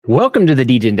Welcome to the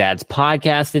DJ Dads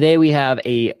podcast. Today we have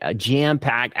a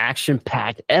jam-packed,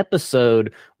 action-packed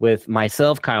episode with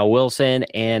myself, Kyle Wilson,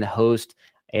 and host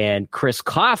and Chris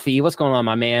Coffey. What's going on,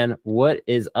 my man? What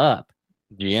is up?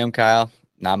 GM Kyle,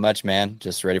 not much, man.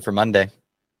 Just ready for Monday.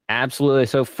 Absolutely.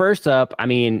 So first up,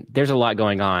 there's a lot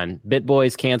going on.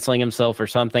 BitBoy's canceling himself or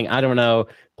something. I don't know.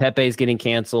 PEPE's getting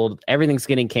canceled. Everything's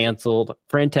getting canceled.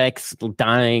 Frentech's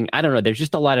dying. I don't know. There's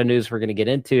just a lot of news we're going to get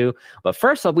into. But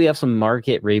first up, we have some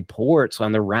market reports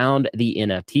on around the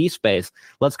NFT space.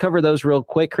 Let's cover those real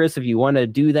quick. Chris, if you want to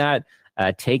do that,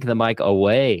 take the mic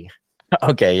away.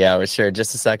 Okay, yeah, well, sure.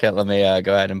 Just a second. Let me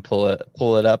go ahead and pull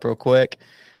it up real quick.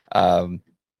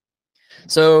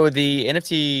 So the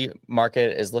NFT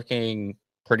market is looking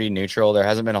pretty neutral. There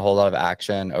hasn't been a whole lot of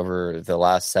action over the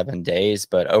last 7 days,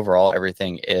 but overall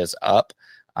everything is up.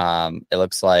 It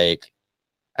looks like,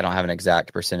 I don't have an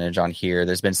exact percentage on here.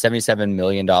 There's been $77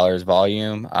 million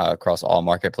volume across all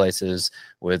marketplaces,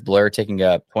 with Blur taking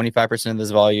up 25% of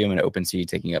this volume and OpenSea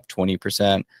taking up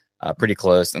 20%, pretty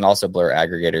close. And also Blur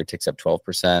Aggregator takes up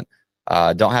 12%.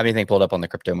 Don't have anything pulled up on the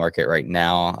crypto market right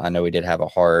now. I know we did have a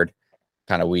hard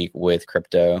kind of week with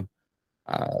crypto.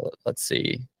 Let's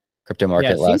see. Crypto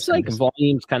market. Yeah, it seems like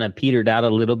volume's kind of petered out a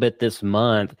little bit this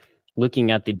month. Looking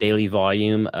at the daily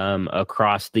volume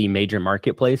across the major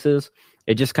marketplaces,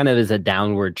 it just kind of is a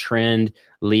downward trend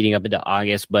leading up into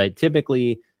August. But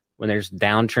typically, when there's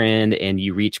downtrend and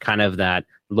you reach kind of that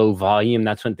low volume,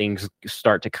 that's when things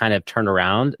start to kind of turn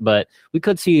around. But we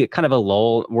could see kind of a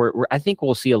lull. I think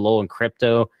we'll see a lull in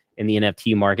crypto in the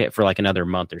NFT market for like another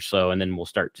month or so, and then we'll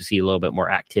start to see a little bit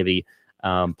more activity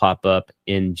pop up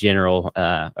in general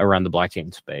around the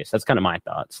blockchain space. That's kind of my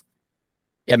thoughts.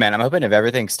 Yeah, man, I'm hoping if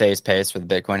everything stays pace for the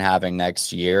Bitcoin halving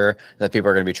next year, that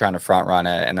people are going to be trying to front run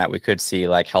it, and that we could see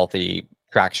like healthy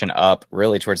traction up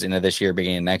really towards the end of this year,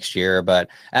 beginning of next year. But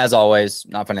as always,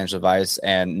 not financial advice,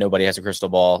 and nobody has a crystal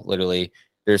ball. Literally,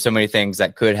 there's so many things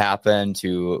that could happen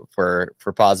for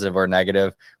positive or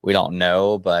negative. We don't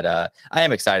know, but I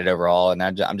am excited overall, and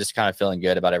I'm just kind of feeling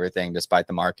good about everything, despite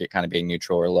the market kind of being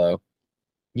neutral or low.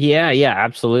 Yeah,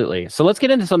 absolutely. So let's get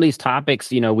into some of these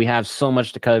topics. We have so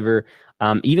much to cover.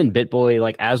 Even BitBoy,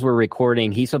 like as we're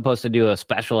recording, he's supposed to do a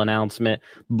special announcement.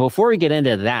 Before we get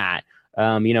into that,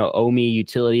 OMI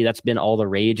utility, that's been all the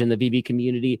rage in the VV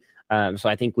community. So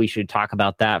I think we should talk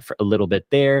about that for a little bit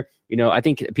there. I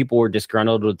think people were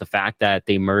disgruntled with the fact that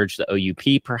they merged the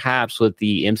OUP perhaps with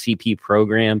the MCP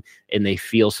program, and they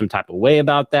feel some type of way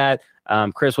about that.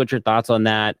 Chris, what's your thoughts on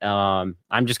that?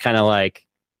 I'm just kind of like,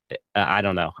 I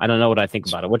don't know. I don't know what I think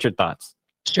about it. What's your thoughts?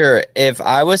 Sure. If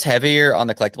I was heavier on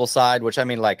the collectible side, which I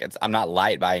mean, like, I'm not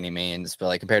light by any means, but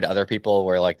like compared to other people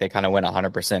where like they kind of went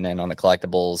 100% in on the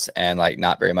collectibles and like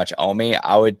not very much owe me,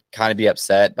 I would kind of be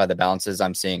upset by the balances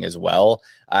I'm seeing as well.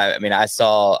 I mean, I'm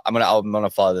gonna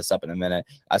follow this up in a minute.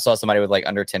 I saw somebody with like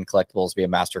under 10 collectibles be a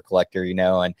master collector,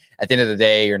 and at the end of the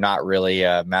day, you're not really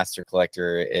a master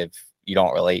collector if you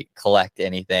don't really collect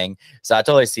anything. So I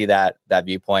totally see that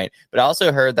viewpoint. But I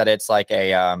also heard that it's like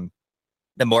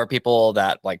the more people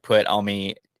that like put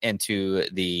OMI into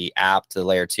the app to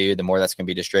layer 2, the more that's going to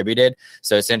be distributed.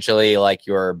 So essentially, like,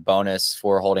 your bonus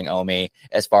for holding OMI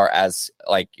as far as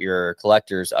like your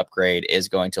collector's upgrade is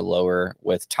going to lower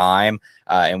with time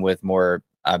and with more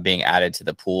being added to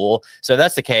the pool. So if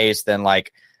that's the case, then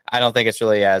like I don't think it's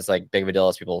really as like big of a deal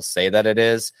as people say that it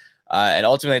is. And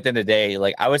ultimately, at the end of the day,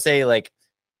 like I would say, like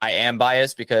I am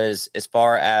biased because as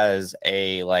far as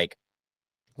a like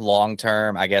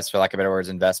long-term, I guess for lack of better words,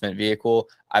 investment vehicle,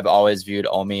 I've always viewed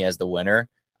OMI as the winner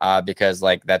because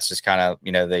like that's just kind of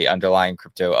the underlying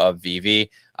crypto of VV.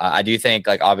 I do think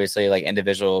like obviously like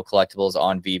individual collectibles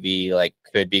on VV like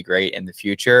could be great in the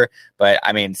future, but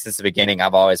I mean since the beginning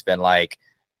I've always been like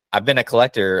I've been a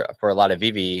collector for a lot of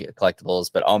VV collectibles,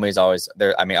 but OMI's always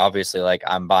there. I mean obviously like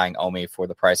I'm buying OMI for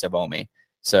the price of OMI,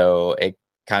 so it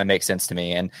kind of makes sense to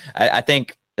me. And I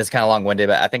think it's kind of long-winded,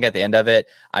 but I think at the end of it,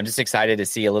 I'm just excited to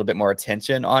see a little bit more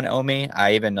attention on OMI.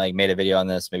 I even like made a video on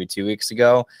this maybe 2 weeks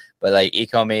ago, but like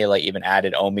Ecomi like even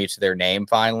added OMI to their name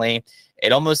finally.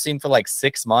 It almost seemed for like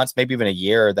 6 months, maybe even a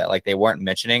year, that like they weren't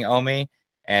mentioning OMI.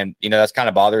 And that's kind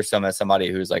of bothersome as somebody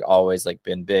who's like always like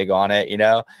been big on it.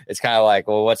 It's kind of like,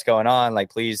 well, what's going on?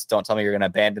 Like, please don't tell me you're going to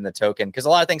abandon the token, because a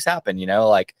lot of things happen.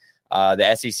 Like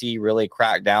the SEC really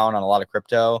cracked down on a lot of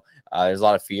crypto. There's a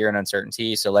lot of fear and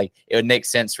uncertainty. So like it would make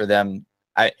sense for them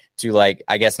to like,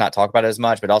 I guess, not talk about it as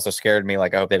much, but also scared me.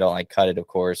 Like, I hope they don't like cut it, of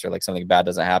course, or like something bad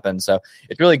doesn't happen. So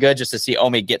it's really good just to see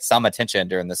OMI get some attention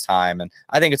during this time. And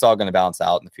I think it's all going to balance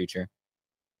out in the future.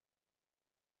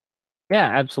 Yeah,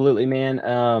 absolutely, man.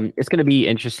 It's going to be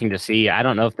interesting to see. I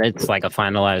don't know if it's like a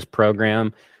finalized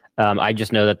program. I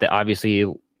just know that obviously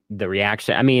the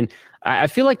reaction. I mean, I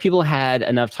feel like people had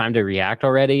enough time to react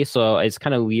already, so it's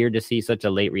kind of weird to see such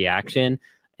a late reaction.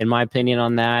 In my opinion,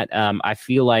 on that, I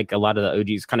feel like a lot of the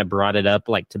OGs kind of brought it up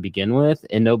like to begin with,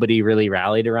 and nobody really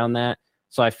rallied around that.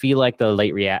 So I feel like the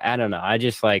late react. I don't know.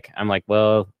 I'm like,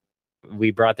 well,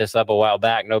 we brought this up a while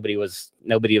back. Nobody was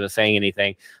saying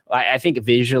anything. I think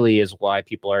visually is why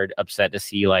people are upset to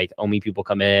see like OMI people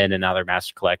come in and now they're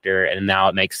master collector, and now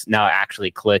it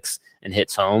actually clicks and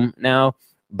hits home now.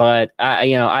 But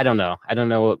I don't know. I don't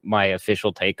know what my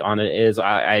official take on it is.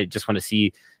 I just want to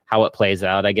see how it plays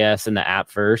out, I guess, in the app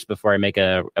first before I make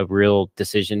a real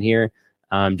decision here,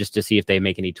 just to see if they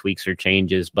make any tweaks or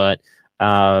changes. But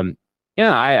yeah,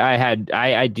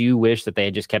 I do wish that they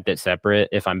had just kept it separate,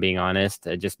 if I'm being honest,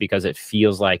 just because it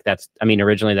feels like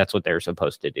originally that's what they were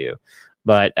supposed to do.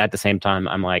 But at the same time,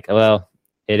 I'm like, well,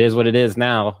 it is what it is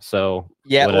now. So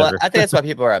Yeah, well, whatever. I think that's why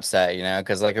people are upset,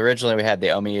 because like originally we had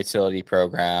the OMI utility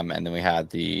program and then we had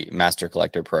the master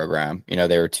collector program.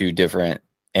 They were two different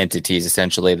entities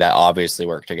essentially that obviously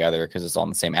work together because it's on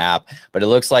the same app. But it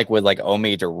looks like with like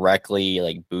OMI directly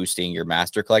like boosting your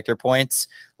master collector points,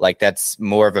 like that's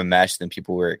more of a mesh than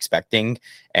people were expecting.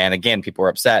 And again, people are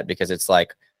upset because it's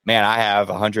like, man, I have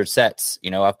 100 sets.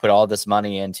 I've put all this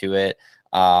money into it.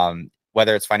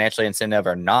 Whether it's financially incentive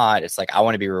or not, it's like I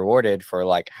want to be rewarded for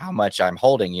like how much I'm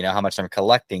holding, how much I'm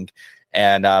collecting,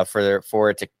 and for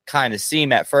it to kind of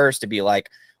seem at first to be like,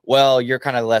 well, you're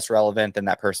kind of less relevant than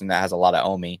that person that has a lot of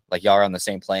OMI. Like y'all are on the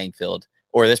same playing field,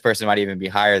 or this person might even be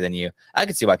higher than you. I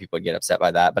can see why people get upset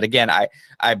by that. But again,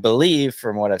 I believe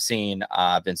from what I've seen,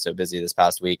 I've been so busy this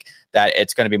past week that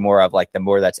it's going to be more of like the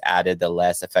more that's added, the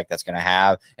less effect that's going to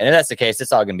have. And if that's the case,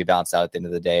 it's all going to be balanced out at the end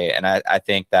of the day. And I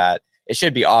think that it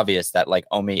should be obvious that like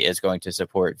OMI is going to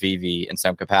support VV in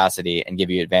some capacity and give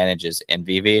you advantages in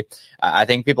VV. I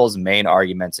think people's main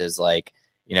arguments is like,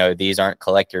 these aren't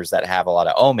collectors that have a lot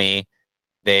of OMI.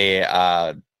 They,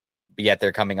 yet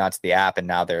they're coming onto the app and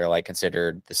now they're like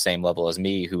considered the same level as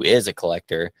me, who is a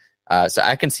collector. So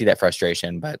I can see that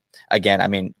frustration, but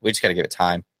again, we just got to give it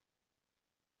time.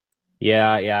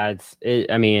 Yeah,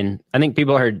 I think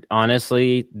people are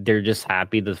honestly, they're just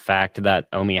happy the fact that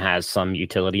OMI has some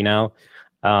utility now.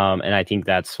 And I think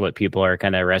that's what people are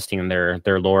kind of resting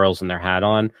their laurels and their hat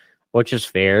on, which is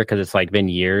fair because it's like been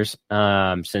years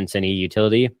since any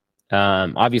utility.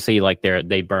 Obviously, like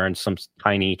they burned some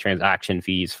tiny transaction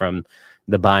fees from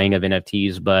the buying of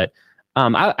NFTs, but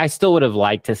I still would have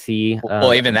liked to see.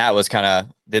 Well, even that was kind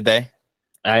of, did they?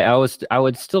 I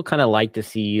would still kind of like to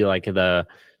see like the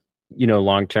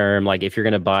long term, like if you're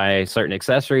going to buy certain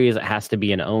accessories, it has to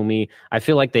be an OMI. I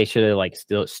feel like they should have like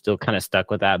still kind of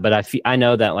stuck with that. But I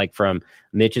know that like from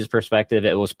Mitch's perspective,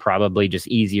 it was probably just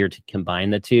easier to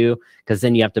combine the two because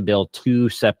then you have to build two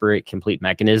separate complete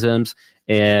mechanisms,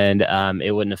 and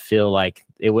it wouldn't have felt like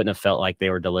they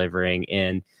were delivering.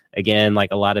 And again,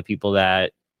 like a lot of people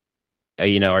that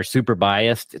are super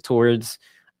biased towards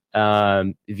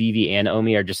VV and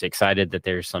OMI are just excited that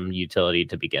there's some utility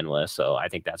to begin with. So I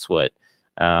think that's what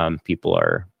people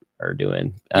are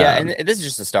doing. Yeah, and this is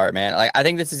just the start, man. Like I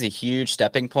think this is a huge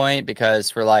stepping point because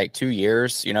for like 2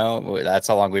 years, that's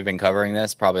how long we've been covering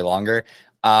this, probably longer.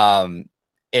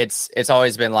 It's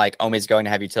always been like OMI's going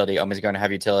to have utility, OMI's going to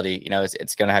have utility,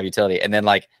 it's going to have utility, and then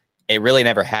like it really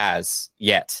never has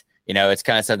yet. It's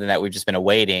kind of something that we've just been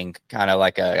awaiting, kind of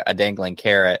like a dangling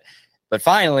carrot. But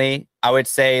finally, I would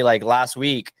say like last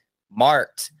week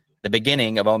marked the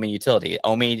beginning of OMI utility,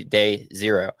 OMI day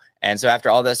 0. And so after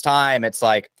all this time, it's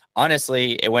like,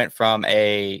 honestly, it went from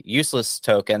a useless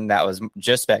token that was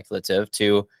just speculative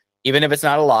to, even if it's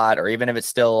not a lot, or even if it's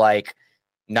still like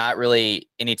not really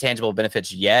any tangible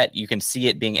benefits yet, you can see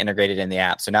it being integrated in the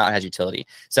app. So now it has utility.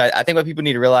 So I think what people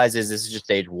need to realize is this is just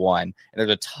stage 1. And there's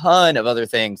a ton of other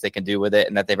things they can do with it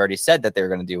and that they've already said that they're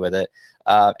going to do with it.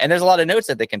 And there's a lot of notes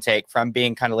that they can take from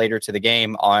being kind of later to the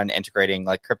game on integrating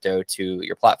like crypto to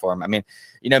your platform. Me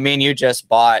and you just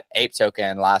bought Ape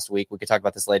token last week. We could talk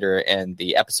about this later in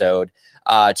the episode,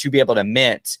 to be able to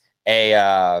mint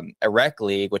a rec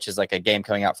league, which is like a game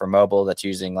coming out for mobile that's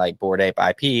using like Bored Ape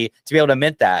IP, to be able to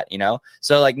mint that,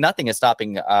 so like nothing is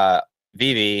stopping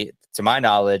VV, to my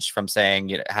knowledge, from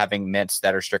saying having mints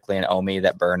that are strictly an OMI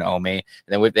that burn OMI. And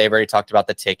then they've already talked about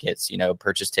the tickets,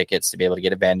 purchase tickets to be able to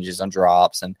get advantages on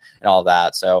drops and all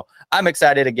that. So I'm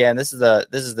excited. Again, this is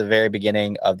the very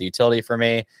beginning of the utility for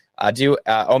me.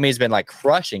 OMI's been like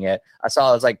crushing it. I saw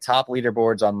it was like top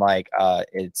leaderboards on like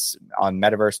it's on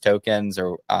Metaverse tokens,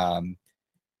 or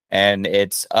and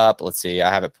it's up. Let's see, I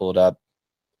have it pulled up.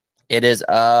 It is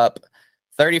up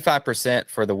 35%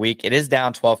 for the week. It is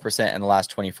down 12% in the last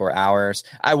 24 hours.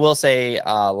 I will say,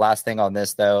 last thing on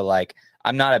this though, like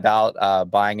I'm not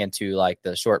about buying into like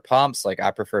the short pumps. Like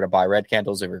I prefer to buy red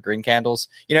candles over green candles.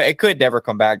 You know, it could never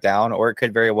come back down, or it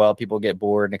could very well people get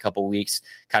bored in a couple weeks,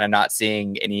 kind of not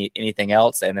seeing anything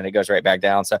else, and then it goes right back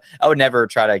down. So I would never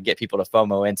try to get people to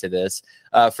FOMO into this.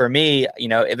 For me, you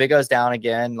know, if it goes down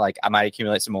again, like I might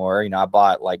accumulate some more. You know, I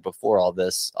bought like before all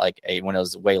this, like when it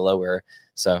was way lower.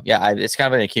 So yeah, it's kind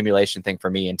of an accumulation thing for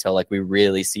me until like we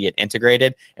really see it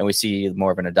integrated and we see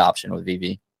more of an adoption with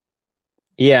VV.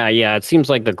 Yeah, yeah. It seems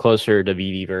like the closer to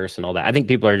VVverse and all that. I think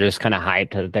people are just kind of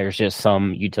hyped that there's just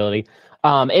some utility.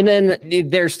 And then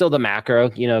there's still the macro.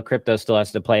 You know, crypto still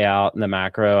has to play out in the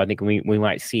macro. I think we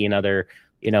might see another,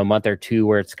 you know, month or two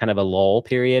where it's kind of a lull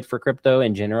period for crypto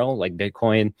in general, like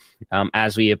Bitcoin,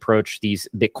 as we approach these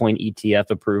Bitcoin ETF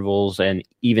approvals and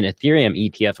even Ethereum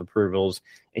ETF approvals,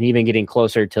 and even getting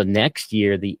closer to next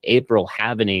year, the April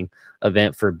halvening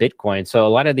event for Bitcoin. So a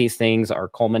lot of these things are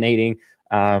culminating.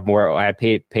 Where I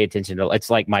pay attention to. It's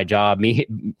like my job. A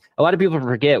lot of people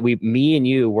forget me and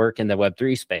you work in the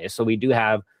Web3 space, so we do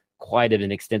have quite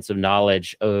an extensive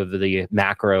knowledge of the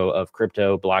macro of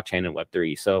crypto, blockchain, and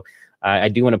Web3. So I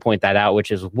do want to point that out,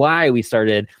 which is why we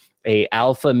started a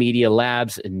Alpha Media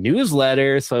Labs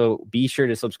newsletter. So be sure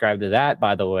to subscribe to that.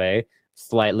 By the way,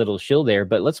 slight little shill there,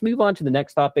 but let's move on to the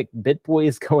next topic. BitBoy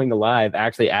is going live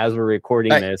actually as we're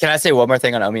recording this. Can I say one more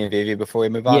thing on OMI and VV before we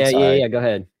move on? Yeah. Go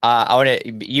ahead. I want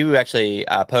to. You actually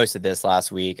posted this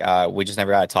last week. We just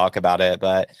never got to talk about it,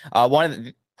 but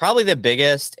probably the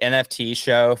biggest NFT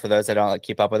show for those that don't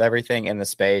keep up with everything in the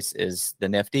space is the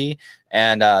Nifty,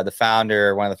 and one of the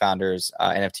founders,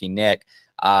 NFT Nick,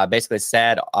 basically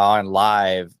said on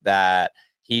live that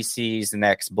he sees the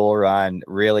next bull run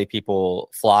really people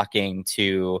flocking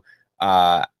to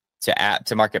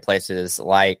marketplaces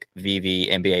like VV,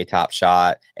 NBA Top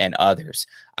Shot, and others.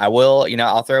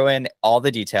 I'll throw in all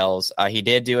the details. He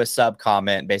did do a sub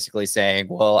comment basically saying,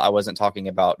 well, I wasn't talking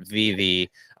about VV.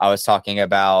 I was talking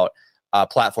about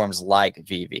platforms like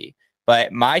VV.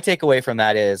 But my takeaway from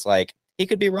that is like, he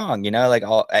could be wrong,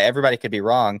 everybody could be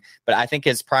wrong. But I think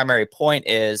his primary point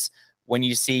is, when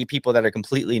you see people that are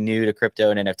completely new to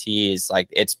crypto and NFTs, like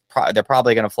they're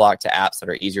probably going to flock to apps that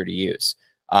are easier to use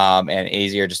and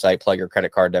easier just to like plug your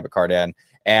credit card, debit card in.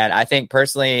 And I think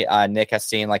personally, Nick has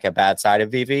seen like a bad side of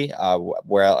VV,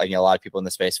 where a lot of people in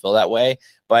the space feel that way.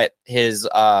 But his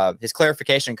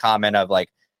clarification comment of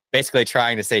like basically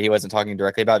trying to say he wasn't talking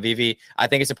directly about VV, I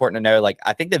think it's important to know. Like,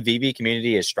 I think the VV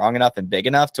community is strong enough and big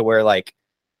enough to where like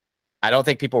I don't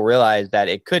think people realize that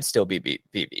it could still be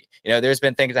VV. There's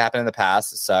been things that happen in the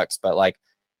past. It sucks, but like,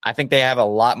 I think they have a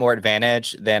lot more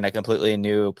advantage than a completely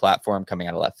new platform coming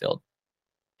out of left field.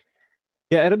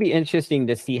 Yeah, it'll be interesting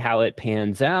to see how it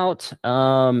pans out.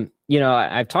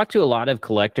 I've talked to a lot of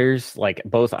collectors, like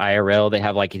both IRL, they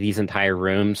have like these entire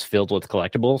rooms filled with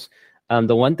collectibles.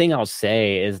 The one thing I'll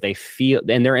say is they feel,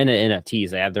 and they're in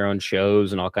NFTs, they have their own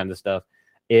shows and all kinds of stuff,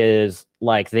 is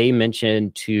like they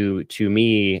mentioned to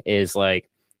me is like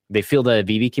they feel the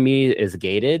VV community is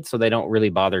gated, so they don't really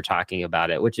bother talking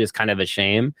about it, which is kind of a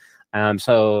shame.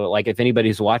 So like if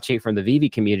anybody's watching from the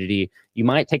VV community, you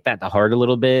might take that to heart a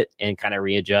little bit and kind of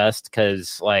readjust,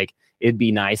 because like it'd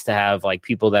be nice to have like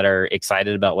people that are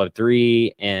excited about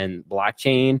Web3 and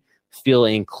blockchain feel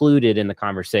included in the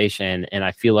conversation. And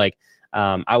I feel like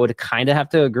I would kind of have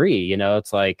to agree.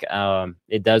 It's like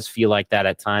it does feel like that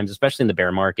at times, especially in the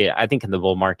bear market. I think in the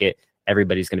bull market,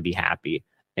 everybody's going to be happy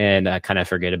and kind of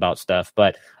forget about stuff.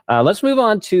 But let's move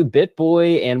on to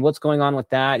BitBoy and what's going on with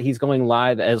that. He's going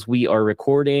live as we are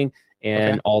recording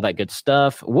and all that good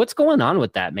stuff. What's going on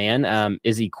with that, man?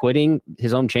 Is he quitting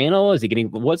his own channel? Is he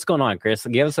what's going on, Chris?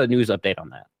 Give us a news update on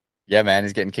that. Yeah, man,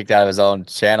 he's getting kicked out of his own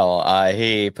channel.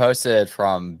 He posted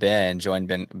from joined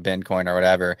Bencoin or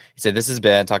whatever. He said, "This is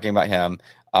Ben talking about him.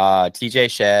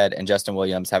 TJ Shed and Justin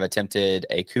Williams have attempted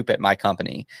a coup at my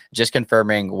company, just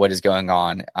confirming what is going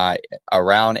on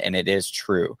around, and it is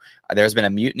true. There's been a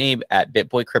mutiny at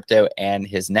BitBoy Crypto and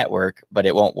his network, but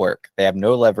it won't work. They have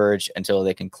no leverage until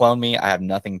they can clone me. I have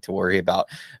nothing to worry about."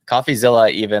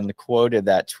 CoffeeZilla even quoted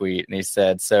that tweet, and he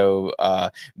said, "So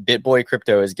BitBoy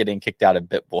Crypto is getting kicked out of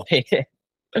BitBoy."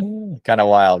 Kind of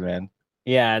wild, man.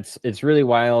 Yeah, it's really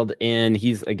wild, and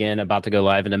he's again about to go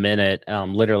live in a minute.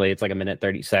 Literally, it's like a minute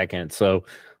 30 seconds. So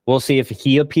we'll see if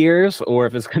he appears or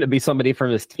if it's going to be somebody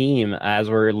from his team as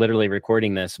we're literally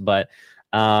recording this. But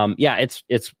yeah,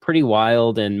 it's pretty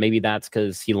wild, and maybe that's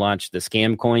because he launched the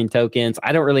scam coin tokens.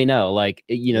 I don't really know. Like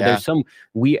there's some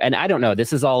and I don't know.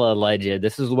 This is all alleged.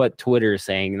 This is what Twitter is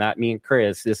saying, not me and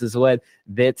Chris. This is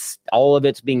all of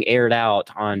it's being aired out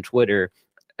on Twitter.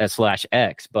 slash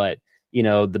X, but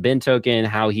the Ben token,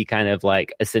 how he kind of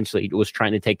like essentially was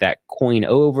trying to take that coin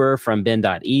over from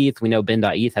Ben.eth. We know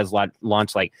Ben.eth has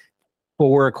launched like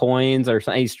 4 coins or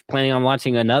something. He's planning on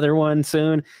launching another one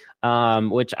soon,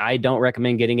 which I don't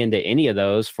recommend getting into any of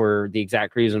those for the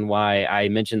exact reason why I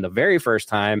mentioned the very first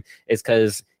time is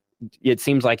because it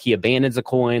seems like he abandons a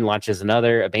coin, launches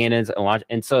another, abandons, and launch,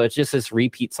 and so it's just this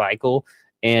repeat cycle.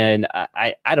 And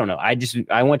I don't know.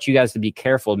 I want you guys to be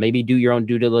careful. Maybe do your own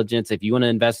due diligence. If you want to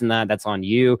invest in that, that's on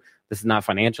you. This is not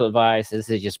financial advice. This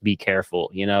is just be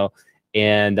careful,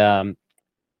 And I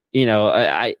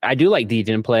do like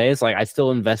degen plays. Like I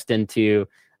still invest into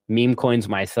meme coins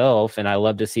myself, and I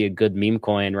love to see a good meme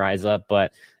coin rise up.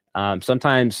 But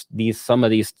sometimes some of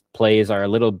these plays are a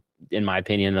little, in my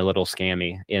opinion, a little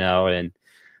scammy, and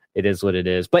it is what it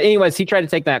is. But anyways, he tried to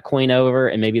take that coin over,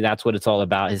 and maybe that's what it's all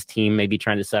about. His team maybe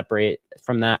trying to separate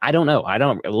from that. I don't know. I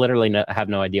don't literally have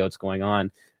no idea what's going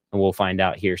on, and we'll find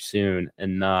out here soon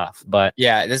enough. But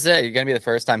yeah, this is going to be the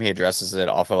first time he addresses it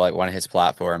off of like one of his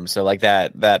platforms. So like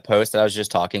that post that I was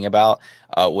just talking about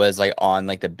was like on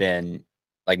like the bin,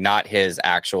 like not his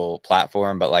actual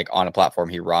platform, but like on a platform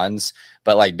he runs.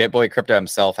 But like BitBoy Crypto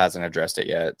himself hasn't addressed it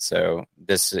yet. So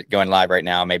this is going live right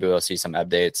now. Maybe we'll see some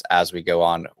updates as we go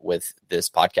on with this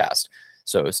podcast.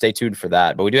 So stay tuned for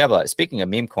that. But we do have speaking of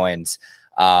meme coins,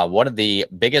 one of the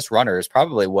biggest runners,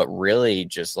 probably what really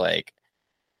just like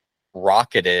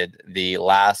rocketed the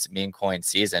last meme coin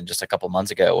season just a couple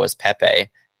months ago was PEPE.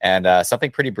 And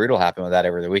something pretty brutal happened with that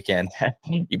over the weekend.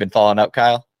 You've been following up,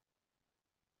 Kyle?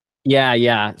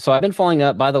 Yeah. So I've been following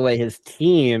up. By the way, his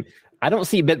team. I don't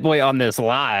see BitBoy on this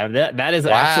live. That is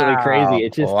absolutely crazy.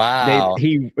 It's just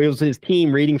it was his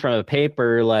team reading from a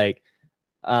paper. Like,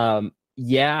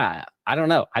 yeah. I don't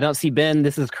know. I don't see Ben.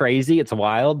 This is crazy. It's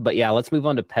wild. But yeah, let's move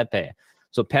on to PEPE.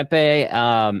 So PEPE,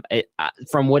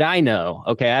 from what I know,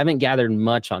 okay, I haven't gathered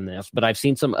much on this, but I've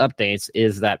seen some updates.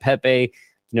 Is that PEPE?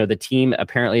 The team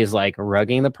apparently is like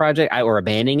rugging the project or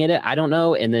abandoning it. I don't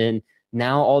know. And then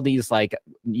now all these like,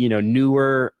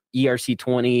 newer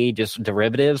ERC20 just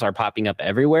derivatives are popping up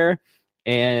everywhere.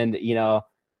 And,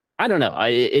 I don't know.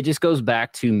 It just goes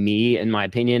back to me, in my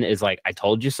opinion, is like, I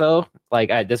told you so. Like,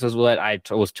 this is what I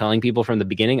was telling people from the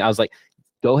beginning. I was like,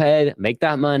 go ahead, make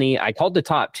that money. I called the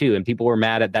top too, and people were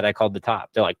mad at that I called the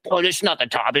top. They're like, oh, this is not the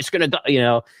top. It's going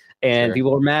to, and sure.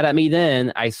 People were mad at me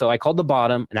then. So I called the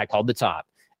bottom and I called the top.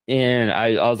 And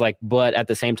I was like, but at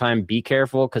the same time, be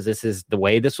careful, because this is the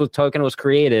way token was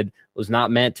created, was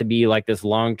not meant to be like this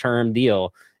long-term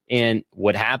deal. And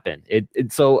what happened?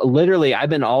 So literally, I've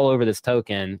been all over this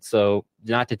token. So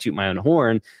not to toot my own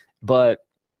horn, but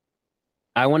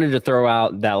I wanted to throw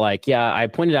out that, like, yeah, I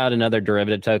pointed out another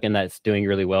derivative token that's doing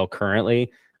really well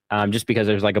currently, just because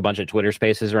there's like a bunch of Twitter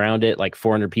spaces around it, like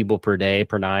 400 people per day,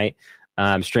 per night,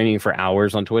 streaming for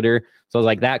hours on Twitter. So I was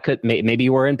like, that could maybe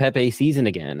we're in PEPE season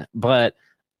again. But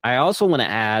I also want to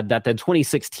add that the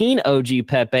 2016 OG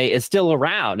PEPE is still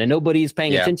around, and nobody's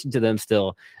paying attention to them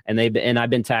still. And I've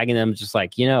been tagging them, just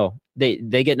like,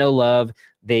 they get no love.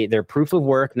 They're proof of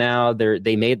work now. They're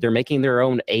making their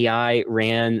own AI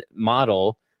ran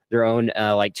model, their own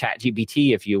like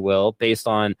ChatGPT, if you will, based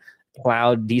on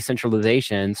cloud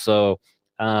decentralization. So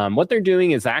what they're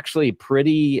doing is actually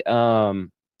pretty,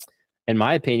 in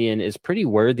my opinion, is pretty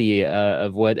worthy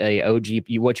of what what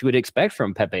you would expect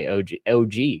from PEPE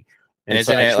OG. And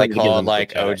isn't it like called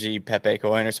like OG PEPE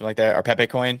coin or something like that, or PEPE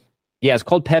coin? Yeah, it's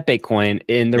called PEPE coin,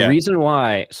 and the reason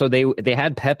why, so they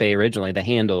had PEPE originally, the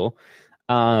handle.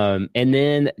 And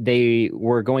then they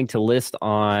were going to list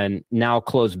on now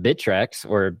closed Bittrex,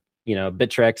 or,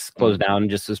 Bittrex closed down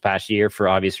just this past year for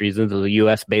obvious reasons. It was a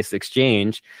US based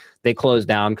exchange. They closed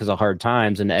down because of hard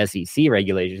times and the SEC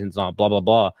regulations and blah, blah,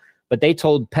 blah. But they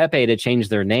told PEPE to change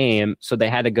their name. So they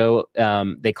had to go,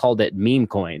 they called it meme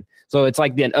coin. So it's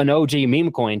like an OG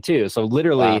meme coin too. So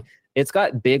literally it's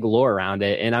got big lore around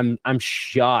it. And I'm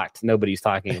shocked nobody's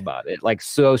talking about it. Like,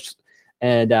 so.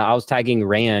 And I was tagging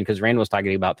Rand, because Rand was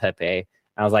talking about PEPE.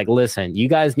 I was like, listen, you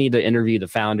guys need to interview the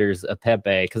founders of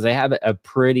PEPE, because they have a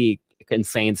pretty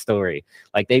insane story.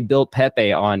 Like, they built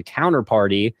PEPE on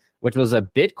Counterparty, which was a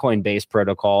Bitcoin-based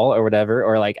protocol or whatever,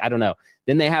 or like, I don't know.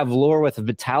 Then they have lore with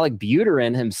Vitalik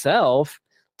Buterin himself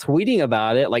tweeting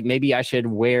about it. Like, maybe I should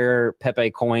wear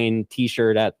PEPE coin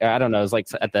t-shirt I don't know, it's like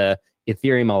at the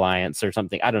Ethereum Alliance or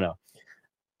something. I don't know.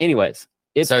 Anyways,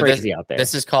 it's crazy out there.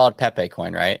 This is called PEPE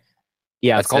coin, right?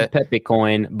 Yeah, it's called PEPE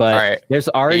coin, but there's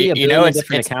already a billion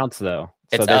different accounts though.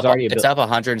 So it's up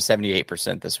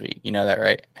 178% this week. You know that,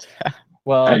 right?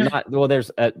 Well, not well.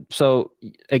 There's so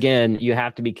again, you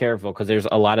have to be careful because there's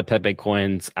a lot of Pepe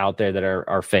coins out there that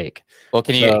are fake. Well,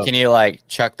 So can you like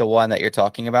check the one that you're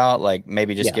talking about? Like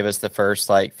maybe just yeah, give us the first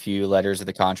like few letters of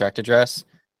the contract address.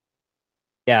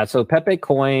 yeah. So Pepe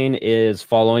Coin is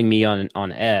following me on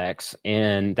X,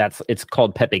 and it's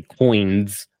called Pepe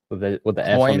Coins with the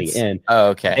S on the Coins. end. Oh,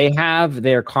 okay. They have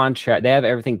their contract. They have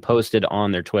everything posted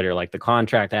on their Twitter, like the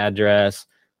contract address,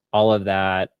 all of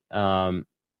that.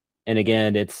 And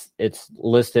again, it's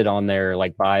listed on their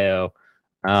like bio.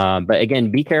 But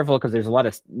again, be careful because there's a lot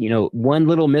of one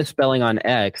little misspelling on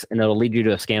X and it'll lead you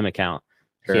to a scam account.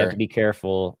 So you have to Sure. be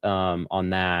careful on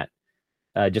that.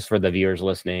 Just for the viewers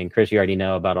listening, Chris, you already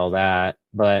know about all that,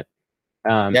 but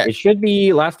Yeah. it should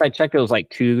be. Last I checked, it was like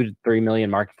 2 to 3 million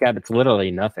market cap. It's literally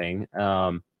nothing.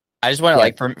 I just want to Yeah,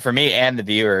 like for me and the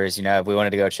viewers, if we wanted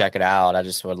to go check it out, I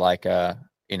just would like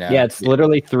yeah, it's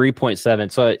literally 3.7.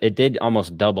 So it did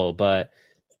almost double, but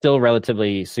still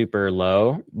relatively super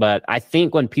low. But I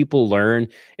think when people learn,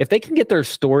 if they can get their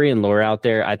story and lore out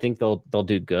there, I think they'll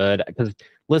do good. Because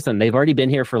listen, they've already been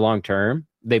here for long term.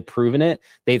 They've proven it.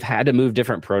 They've had to move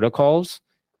different protocols.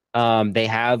 They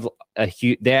have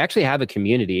they actually have a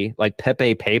community like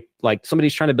Pepe Pay, like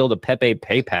somebody's trying to build a Pepe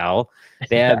PayPal.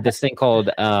 They have this thing called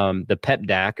the PEP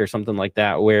DAC or something like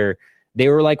that, where they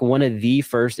were like one of the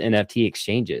first NFT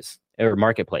exchanges or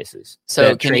marketplaces So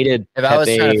that can you traded if I was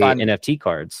trying to Pepe find NFT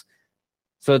cards.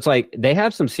 So it's like they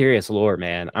have some serious lore,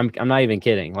 man. I'm not even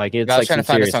kidding. Like if it's I was like trying some to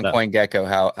find this serious on stuff.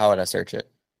 CoinGecko, how would I search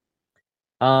it?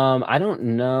 I don't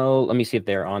know. Let me see if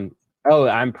they're on. Oh,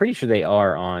 I'm pretty sure they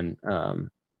are on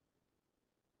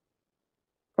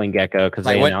CoinGecko because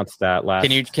Like they what announced that last.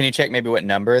 can you check maybe what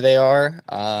number they are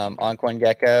on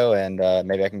CoinGecko and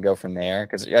maybe I can go from there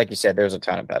because like you said, there's a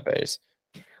ton of Pepes.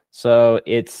 So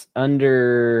it's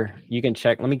under. You can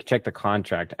check. Let me check the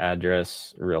contract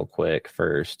address real quick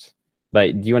first.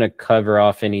 But do you want to cover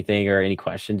off anything or any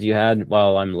questions you had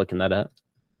while I'm looking that up?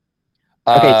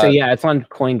 Okay, so Uh, yeah, it's on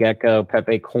CoinGecko.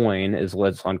 Pepe Coin is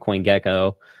what's on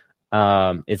CoinGecko.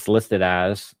 It's listed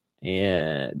as,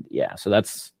 and yeah, so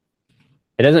that's.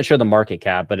 It doesn't show the market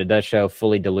cap, but it does show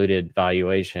fully diluted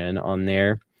valuation on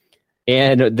there.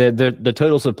 And the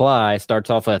total supply starts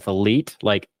off with elite,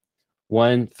 like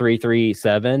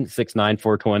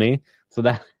 1,337,69420. So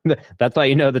that's how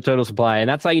you know the total supply, and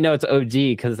that's how you know it's OG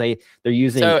because they're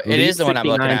using so it is elite the one I'm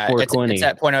looking at. It's 69,420.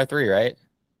 at 0.03, right?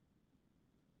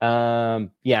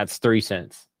 Yeah, it's 3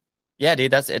 cents. Yeah,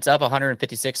 dude, it's up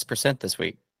 156% this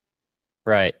week.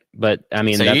 Right. But I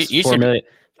mean So that's you 4 should million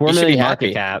you 4 should be million market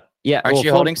happy. cap. Yeah, Aren't well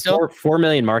you holding still? 4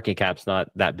 million market cap's not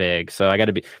that big. So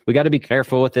we gotta be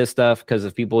careful with this stuff because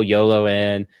if people YOLO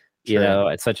in,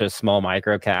 Sure. it's such a small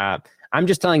micro cap. I'm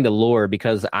just telling the lore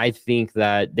because I think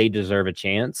that they deserve a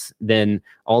chance than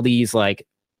all these like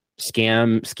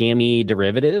scammy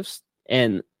derivatives.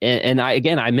 And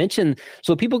I mentioned,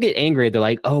 so people get angry, they're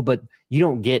like, oh, but you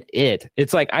don't get it.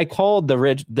 It's like I called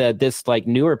this like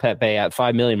newer Pepe at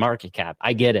 5 million market cap.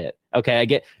 I get it. Okay, I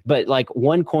get, but like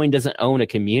one coin doesn't own a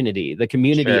community. The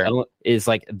community Sure. is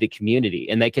like the community,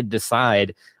 and they could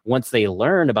decide once they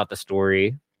learn about the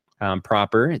story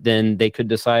proper, then they could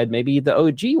decide maybe the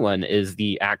OG one is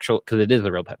the actual, because it is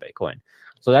a real Pepe coin.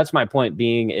 So that's my point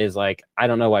being is like, I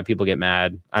don't know why people get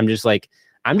mad. I'm just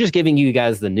giving you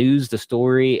guys the news, the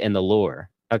story, and the lore.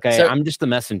 Okay. So I'm just the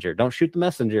messenger. Don't shoot the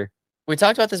messenger. we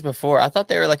talked about this before. I thought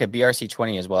they were like a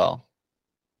BRC20 as well.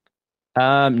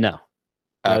 No.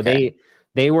 No, Okay.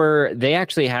 they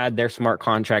actually had their smart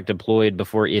contract deployed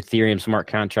before Ethereum smart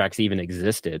contracts even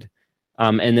existed.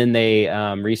 And then they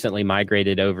recently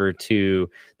migrated over to,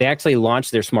 they actually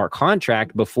launched their smart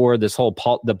contract before this whole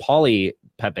the Poly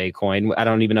Pepe coin. I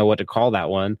don't even know what to call that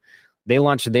one. They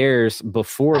launched theirs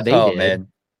before they Oh did. man.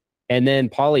 And then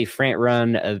Poly front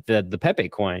run the Pepe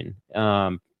coin.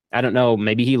 I don't know.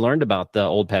 Maybe he learned about the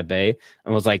old Pepe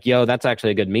and was like, "Yo, that's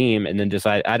actually a good meme." And then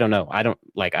decided, I don't know. I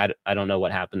don't know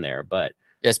what happened there. But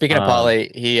Yeah, speaking of um,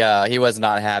 Polly, he was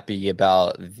not happy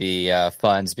about the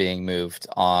funds being moved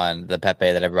on the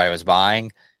Pepe that everybody was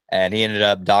buying, and he ended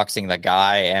up doxing the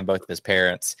guy and both of his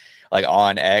parents. Like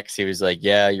on X, he was like,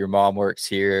 "Yeah, your mom works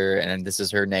here, and this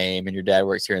is her name, and your dad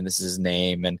works here, and this is his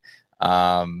name." And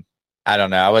I don't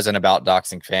know. I wasn't about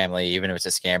doxing family, even if it's a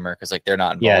scammer, because like they're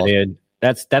not yeah, involved. dude,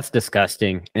 that's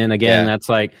disgusting. And again, Yeah. that's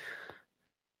like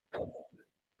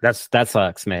that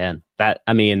sucks, man. I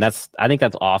think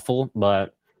that's awful.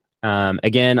 But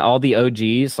again, all the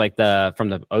OGs like the from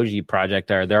the OG project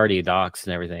they're already doxed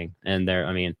and everything, and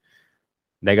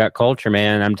they got culture,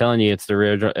 man. I'm telling you, it's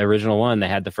the original one. They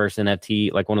had the first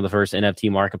NFT, like one of the first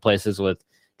NFT marketplaces with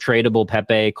tradable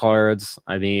Pepe cards.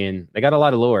 I mean, they got a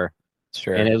lot of lore.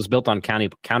 Sure. and it was built on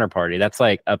counterparty. That's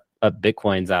like a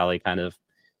Bitcoin's alley kind of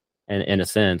in a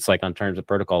sense, like on terms of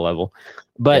protocol level.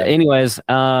 But Yeah. anyways,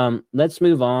 let's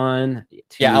move on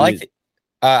Yeah, to.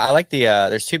 I like the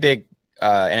there's two big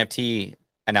NFT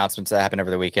announcements that happened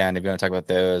over the weekend. If you want to talk about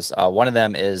those, one of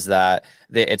them is that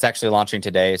it's actually launching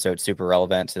today, so it's super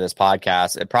relevant to this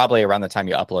podcast. It probably around the time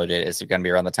you upload it is going to be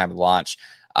around the time of launch.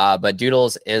 But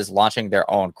Doodles is launching their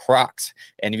own Crocs,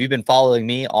 and if you've been following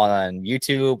me on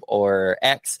YouTube or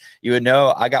X, you would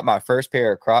know I got my first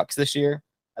pair of Crocs this year.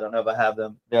 I don't know if I have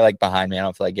them. They're like behind me. I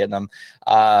don't feel like getting them.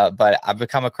 But I've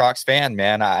become a Crocs fan,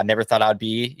 man. I never thought I'd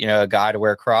be, a guy to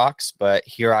wear Crocs, but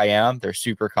here I am. They're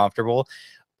super comfortable.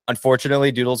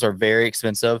 Unfortunately, Doodles are very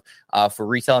expensive. For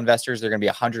retail investors, they're going to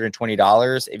be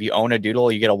 $120. If you own a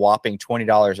Doodle, you get a whopping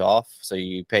 $20 off. So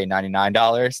you pay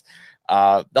 $99.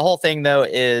 The whole thing, though,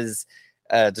 is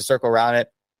to circle around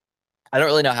it. I don't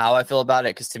really know how I feel about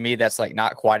it because to me, that's like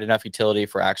not quite enough utility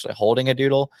for actually holding a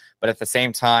Doodle. But at the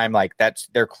same time, like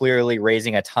they're clearly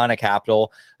raising a ton of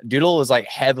capital. Doodle is like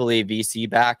heavily VC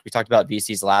backed. We talked about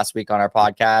VCs last week on our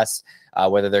podcast,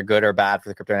 whether they're good or bad for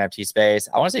the crypto NFT space.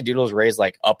 I want to say Doodle's raised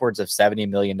like upwards of $70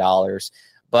 million.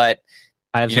 But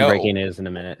I have some breaking news in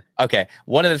a minute. Okay.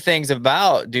 One of the things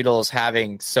about Doodles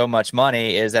having so much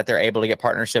money is that they're able to get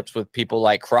partnerships with people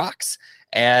like Crocs.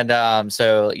 And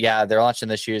so, yeah, they're launching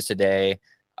the shoes today.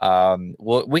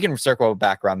 We can circle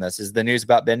back around this. Is the news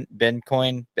about Ben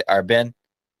Coin or Ben?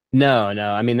 No.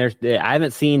 I mean, I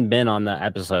haven't seen Ben on the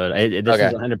episode. This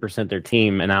is 100% their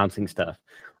team announcing stuff.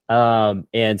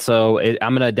 And so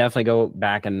I'm going to definitely go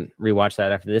back and rewatch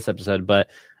that after this episode. But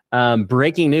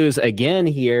breaking news again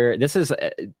here. This is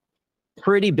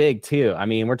pretty big too. I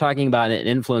mean, we're talking about an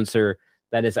influencer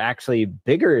that is actually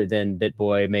bigger than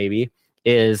BitBoy, maybe,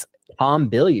 is Tom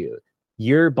Bilyeu.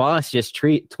 Your boss just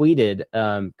tweeted,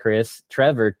 Chris,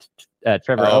 Trevor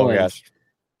Owens, gosh.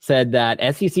 said that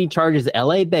SEC charges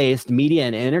LA-based media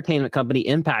and entertainment company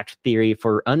Impact Theory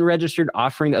for unregistered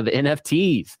offering of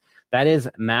NFTs. That is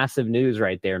massive news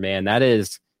right there, man. That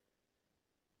is,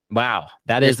 wow.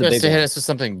 That is You're a big supposed to one. hit us with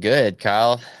something good,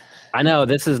 Kyle. I know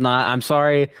this is not, I'm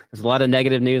sorry. There's a lot of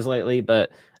negative news lately,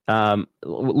 but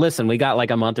listen, we got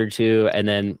like a month or two, and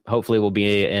then hopefully we'll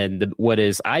be in what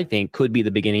is, I think, could be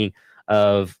the beginning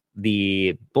of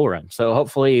the bull run. So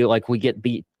hopefully, like, we get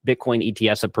Bitcoin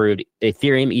ETFs approved,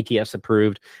 Ethereum ETFs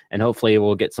approved, and hopefully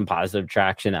we'll get some positive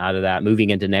traction out of that moving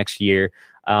into next year.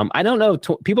 I don't know.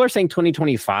 People are saying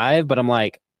 2025, but I'm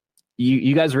like,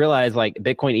 you guys realize like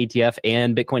Bitcoin ETF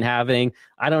and Bitcoin halving,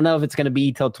 I don't know if it's going to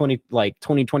be till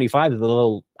 2025 is a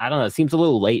little, I don't know. It seems a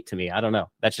little late to me. I don't know.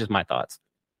 That's just my thoughts.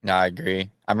 No, I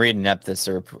agree. I'm reading up this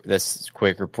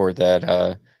quick report that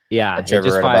that Trevor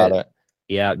wrote about it.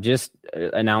 Yeah, just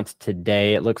announced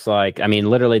today. It looks like, I mean,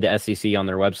 literally the SEC on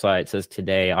their website says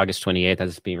today, August 28th, as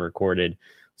it's being recorded.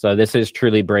 So this is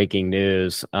truly breaking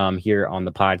news here on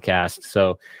the podcast.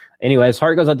 So anyways,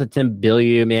 heart goes out to Tim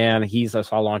Bilyeu, man. He's a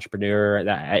solo entrepreneur.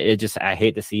 I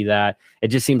hate to see that. It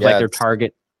just seems like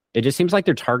it just seems like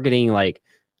they're targeting, like,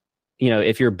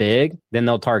 if you're big, then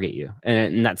they'll target you.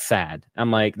 And that's sad.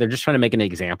 I'm like, they're just trying to make an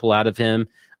example out of him.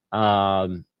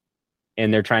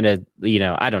 And they're trying to,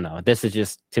 I don't know. This is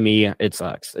just, to me, it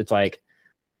sucks. It's like,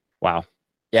 wow.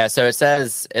 Yeah, so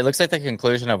it looks like the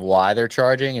conclusion of why they're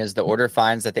charging is the order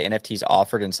finds that the NFTs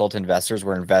offered and sold to investors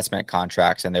were investment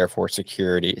contracts and therefore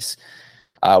securities,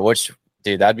 which,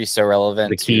 dude, that'd be so relevant.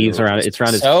 The keys around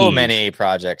so many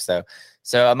projects, though.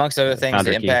 So amongst other things,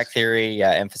 the Impact Theory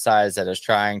emphasized that it's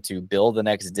trying to build the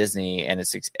next Disney,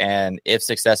 and if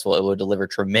successful, it will deliver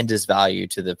tremendous value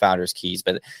to the founders' keys.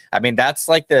 But I mean, that's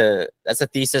a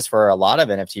thesis for a lot of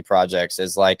NFT projects.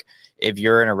 Is like if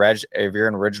you're an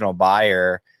original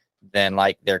buyer, then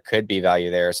like there could be value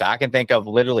there. So I can think of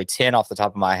literally 10 off the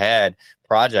top of my head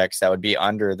projects that would be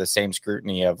under the same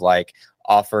scrutiny of like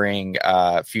offering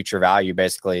future value,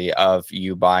 basically, of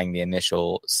you buying the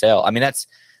initial sale. I mean, that's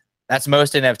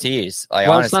most NFTs. Like,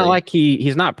 well, honestly, it's not like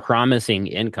he's not promising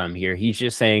income here. He's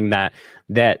just saying that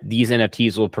these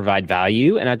NFTs will provide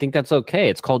value, and I think that's okay.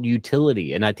 It's called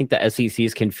utility, and I think the SEC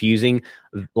is confusing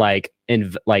like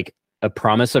a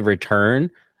promise of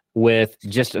return with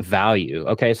just value.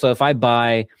 Okay, so if I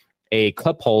buy a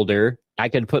cup holder, I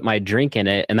could put my drink in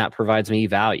it, and that provides me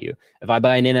value. If I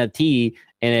buy an NFT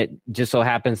and it just so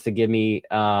happens to give me,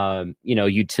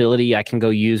 utility, I can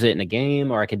go use it in a game,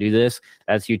 or I can do this.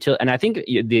 That's utility. And I think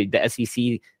the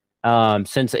SEC,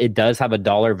 since it does have a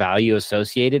dollar value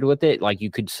associated with it, like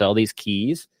you could sell these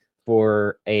keys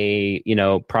for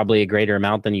probably a greater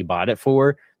amount than you bought it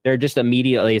for. They're just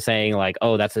immediately saying like,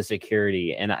 oh, that's a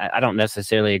security. And I don't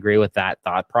necessarily agree with that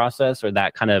thought process or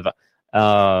that kind of,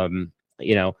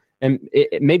 and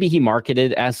maybe he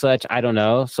marketed as such. I don't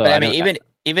know. So But I I mean, don't.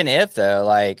 even if though,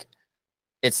 like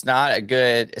it's not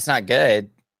good.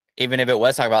 Even if it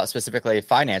was talking about specifically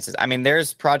finances, I mean,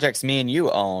 there's projects me and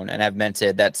you own and have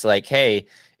minted that's like, hey,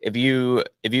 if you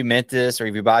mint this or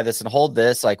if you buy this and hold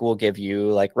this, like we'll give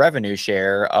you like revenue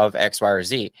share of X, Y, or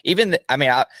Z. I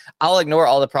mean, I'll ignore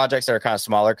all the projects that are kind of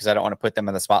smaller because I don't want to put them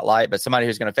in the spotlight. But somebody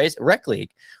who's going to face Rec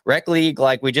League,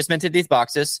 like we just minted these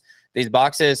boxes. These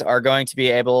boxes are going to be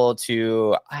able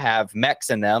to have mechs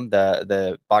in them,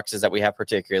 the boxes that we have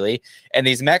particularly. And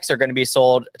these mechs are going to be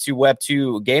sold to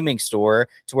Web2 gaming store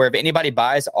to where if anybody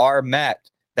buys our mech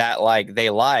that like they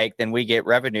like, then we get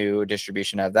revenue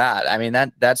distribution of that. I mean,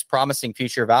 that's promising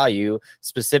future value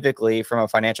specifically from a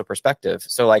financial perspective.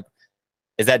 So like,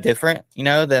 is that different,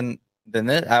 than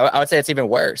this? I would say it's even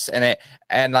worse.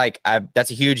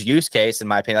 That's a huge use case in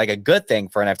my opinion. Like a good thing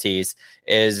for NFTs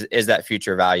is that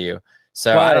future value.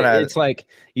 So I But don't know. it's like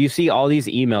you see all these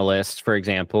email lists, for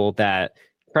example, that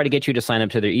try to get you to sign up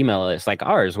to their email list, like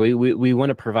ours. We want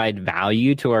to provide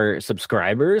value to our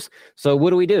subscribers. So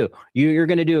what do? You're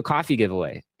going to do a coffee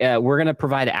giveaway. We're going to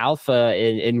provide alpha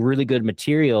and really good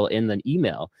material in the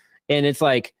email. And it's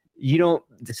like you don't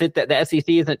sit that the SEC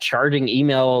isn't charging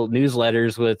email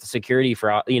newsletters with security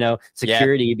for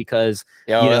security because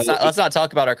let's not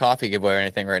talk about our coffee giveaway or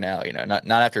anything right now. Not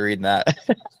after reading that.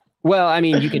 well, I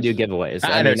mean, you can do giveaways.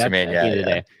 I I know mean, what you that's mean. at the end of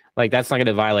the day. Like that's not going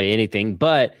to violate anything.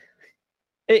 But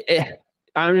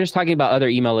I'm just talking about other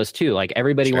email lists too. Like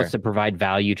everybody Sure. wants to provide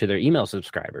value to their email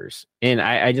subscribers, and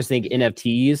I just think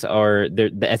NFTs are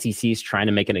the SEC's trying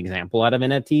to make an example out of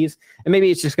NFTs, and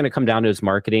maybe it's just going to come down to its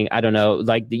marketing. I don't know.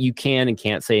 Like you can and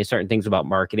can't say certain things about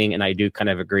marketing, and I do kind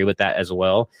of agree with that as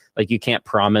well. Like you can't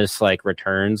promise like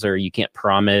returns or you can't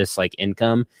promise like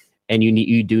income, and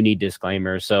you do need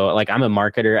disclaimers. So like I'm a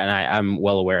marketer and I'm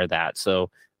well aware of that. So.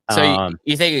 So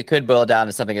you think it could boil down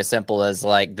to something as simple as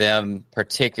like them They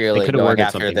particularly could have going worded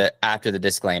after something. the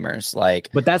disclaimers, like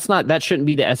But that shouldn't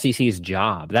be the SEC's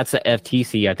job. That's the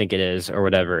FTC, I think it is, or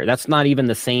whatever. That's not even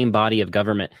the same body of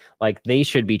government. Like they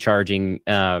should be charging,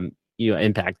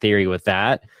 impact theory with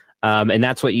that. And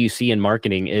that's what you see in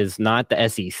marketing is not the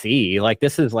SEC. Like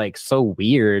this is like so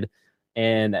weird.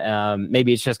 And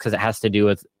maybe it's just because it has to do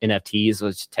with NFTs,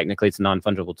 which technically it's a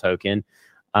non-fungible token.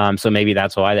 So maybe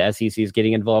that's why the SEC is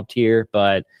getting involved here.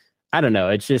 But I don't know.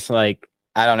 It's just like,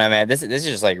 I don't know, man. This is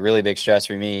just like really big stress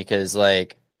for me because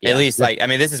like at yeah, least like I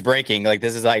mean this is breaking. Like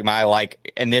this is like my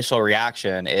like initial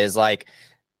reaction is like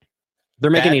they're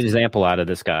making an that example out of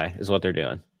this guy is what they're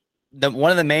doing.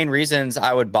 one of the main reasons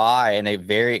I would buy in a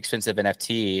very expensive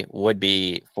NFT would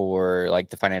be for like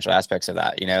the financial aspects of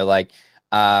that.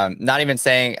 Not even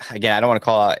saying again, I don't want to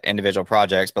call out individual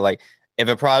projects, but like if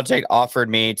a project offered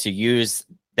me to use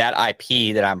that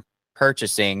IP that I'm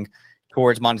purchasing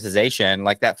towards monetization,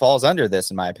 like that falls under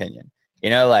this, in my opinion.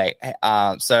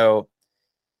 So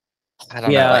I don't know.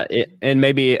 Yeah, Like, and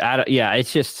maybe I don't, yeah,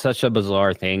 it's just such a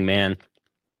bizarre thing, man.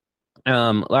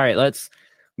 All right, let's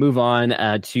move on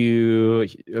to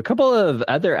a couple of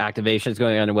other activations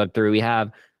going on in Web3. We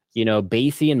have,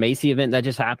 Basie and Macy event that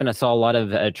just happened. I saw a lot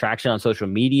of traction on social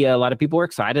media. A lot of people were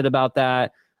excited about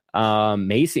that.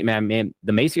 Macy, man,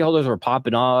 the Macy holders were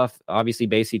popping off. Obviously,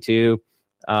 Basie too.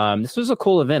 This was a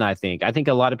cool event, I think. I think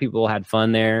a lot of people had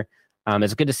fun there.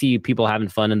 It's good to see people having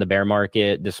fun in the bear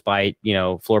market, despite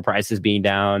floor prices being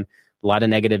down. A lot of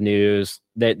negative news.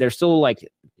 They're still like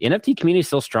NFT community is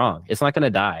still strong. It's not going to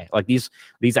die. Like these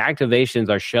activations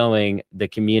are showing the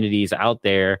communities out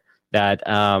there that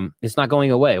it's not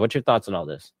going away. What's your thoughts on all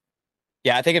this?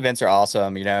 yeah, I think events are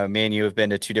awesome. Me and you have been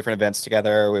to two different events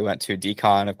together. We went to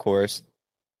Decon, of course,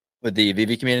 with the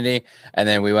VV community, and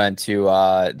then we went to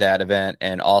that event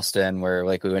in Austin where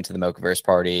like we went to the Mochaverse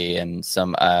party and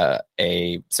some other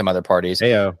parties.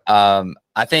 Heyo.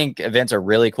 I think events are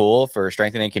really cool for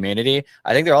strengthening community.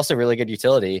 I think they're also really good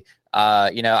utility. We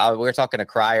were talking to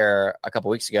Crier a couple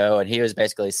weeks ago, and he was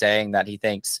basically saying that he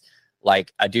thinks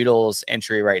like a Doodles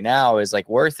entry right now is like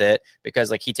worth it because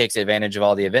like he takes advantage of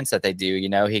all the events that they do.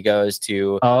 He goes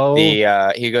to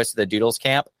the Doodles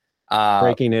camp.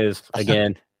 Breaking news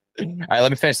again. All right, let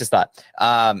me finish this thought.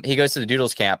 He goes to the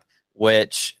Doodles camp,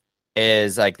 which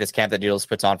is like this camp that Doodles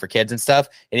puts on for kids and stuff.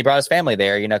 And he brought his family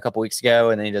there, a couple weeks ago,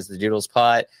 and then he does the Doodles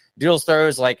putt. Doodles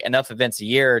throws like enough events a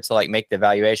year to like make the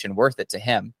valuation worth it to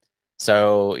him.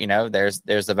 So, there's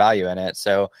the value in it.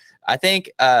 So I think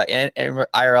in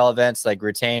IRL events like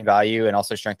retain value and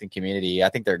also strengthen community. I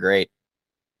think they're great,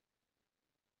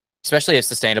 especially if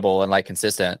sustainable and like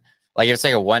consistent. Like if it's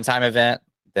like a one-time event,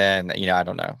 then I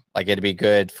don't know. Like it'd be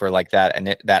good for like that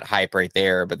and that hype right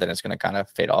there, but then it's going to kind of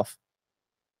fade off.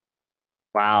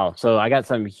 Wow. So I got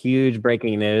some huge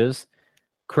breaking news.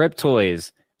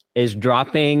 Cryptoys is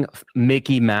dropping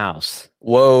Mickey Mouse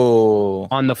Whoa.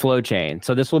 on the flow chain.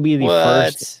 So this will be the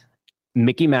first What?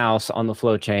 Mickey Mouse on the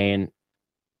flow chain.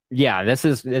 Yeah, this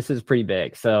is pretty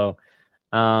big. So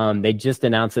they just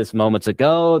announced this moments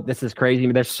ago. This is crazy.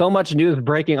 There's so much news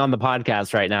breaking on the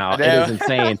podcast right now. I It is know.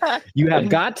 insane. You have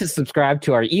got to subscribe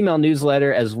to our email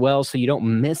newsletter as well so you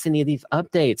don't miss any of these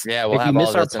updates. Yeah, we'll If you have all miss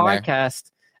of our this in there.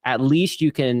 podcast, at least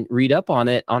you can read up on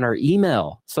it on our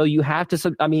email. So you have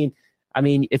to I mean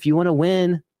if you want to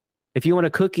win, if you want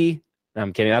a cookie, no,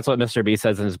 I'm kidding. That's what Mr. B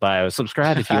says in his bio.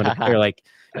 Subscribe if you want to, or like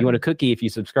you want a cookie if you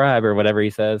subscribe or whatever he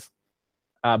says.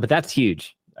 But that's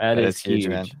huge. That That is is huge,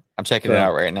 man. huge. I'm checking it So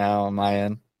out right now on my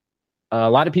end. a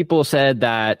lot of people said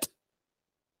that.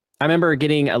 I remember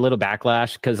getting a little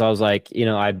backlash because I was like,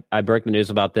 I broke the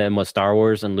news about them with Star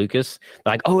Wars and Lucas.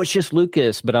 Like, oh, it's just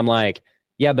Lucas. But I'm like,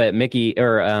 yeah, but Mickey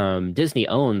or Disney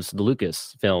owns the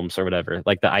Lucas films or whatever,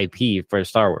 like the IP for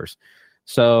Star Wars.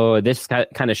 So this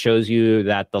kind of shows you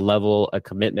that the level of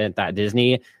commitment that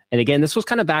Disney, and again, this was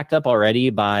kind of backed up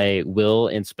already by Will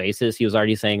in Spaces. He was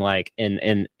already saying like,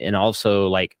 and also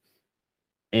like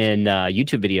in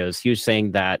YouTube videos, he was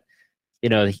saying that you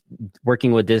know,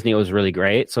 working with Disney was really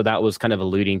great. So that was kind of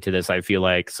alluding to this, I feel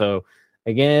like. So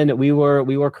again, we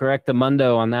were correct the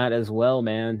Mundo on that as well,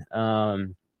 man.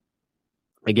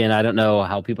 Again, I don't know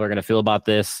how people are going to feel about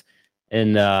this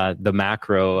in the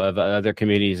macro of other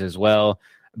communities as well.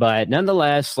 But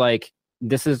nonetheless, like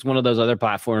this is one of those other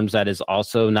platforms that is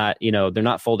also not, they're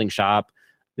not folding shop.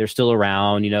 They're still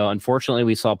around. Unfortunately,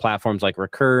 we saw platforms like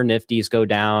Recur, Nifty's go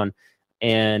down.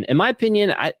 And in my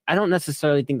opinion, I don't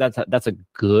necessarily think that's a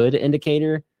good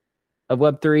indicator of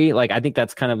Web3. Like I think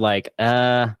that's kind of like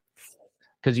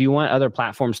because you want other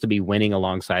platforms to be winning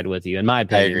alongside with you, in my I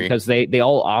opinion, agree. because they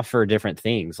all offer different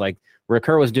things. Like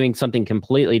Recur was doing something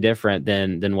completely different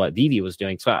than what Vivi was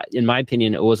doing. So in my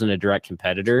opinion, it wasn't a direct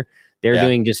competitor. They're Yeah.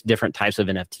 doing just different types of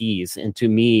NFTs. And to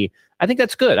me, I think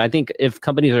that's good. I think if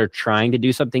companies are trying to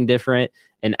do something different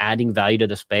and adding value to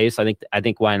the space, I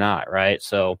think why not, right?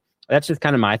 So that's just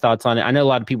kind of my thoughts on it. I know a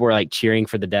lot of people were like cheering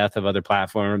for the death of other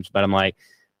platforms, but I'm like,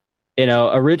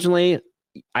 originally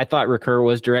I thought Recur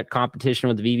was direct competition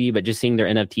with Vivi, but just seeing their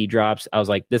NFT drops, I was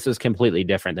like, this is completely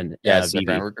different than Yeah, it's Vivi.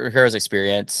 different. Heroes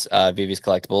experience, Vivi's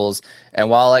collectibles, and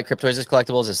while like Cryptoids'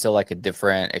 collectibles is still like a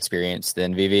different experience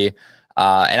than Vivi,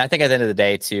 and I think at the end of the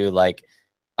day too, like,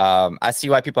 I see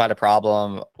why people had a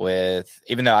problem with,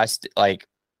 even though I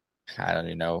don't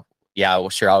even know. Yeah, well,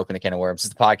 sure, I'll open the can of worms.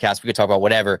 It's the podcast. We could talk about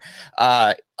whatever.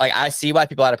 Like I see why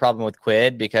people had a problem with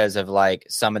Quid because of like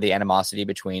some of the animosity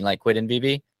between like Quid and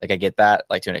Vivi. Like I get that,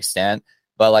 like to an extent,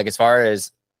 but like as far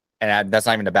as that's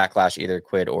not even a backlash either,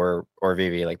 Quid or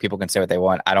Vivi. Like people can say what they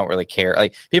want. I don't really care.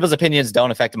 Like people's opinions don't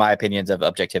affect my opinions of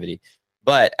objectivity.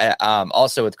 But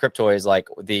also with Cryptoys, like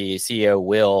the CEO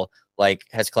Will like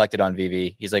has collected on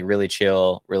Vivi. He's like really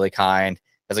chill, really kind.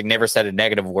 Has like never said a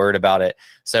negative word about it.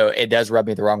 So it does rub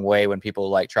me the wrong way when people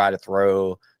like try to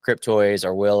throw Cryptoys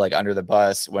or Will like under the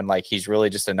bus when like he's really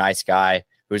just a nice guy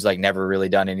who's like never really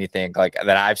done anything like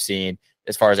that I've seen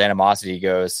as far as animosity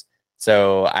goes.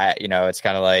 So it's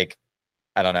kind of like,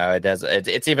 I don't know.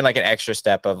 It's even like an extra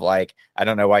step of like, I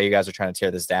don't know why you guys are trying to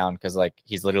tear this down. Cause like,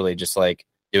 he's literally just like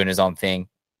doing his own thing.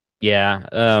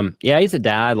 Yeah. Yeah, he's a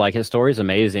dad. Like his story's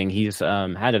amazing. He's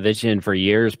had a vision for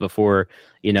years before,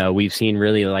 we've seen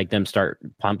really like them start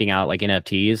pumping out like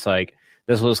NFTs. Like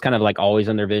this was kind of like always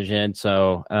in their vision.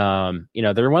 So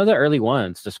they're one of the early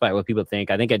ones, despite what people think.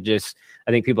 I think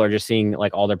people are just seeing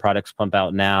like all their products pump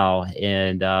out now.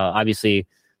 And obviously,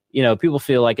 people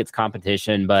feel like it's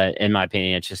competition, but in my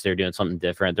opinion, it's just they're doing something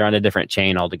different. They're on a different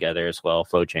chain altogether as well,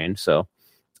 flow chain. So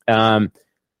um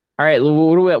all right,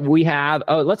 what do we have?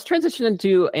 Oh, let's transition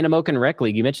into Animoca and Rec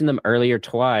League. You mentioned them earlier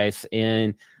twice.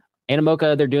 In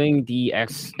Animoca, they're doing the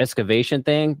excavation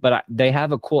thing, but they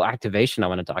have a cool activation I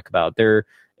want to talk about. It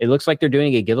looks like they're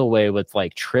doing a giveaway with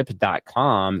like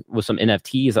trip.com with some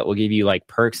NFTs that will give you like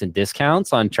perks and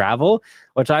discounts on travel,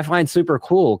 which I find super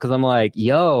cool because I'm like,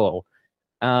 yo.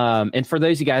 And for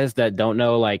those of you guys that don't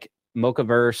know, like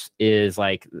Mochaverse is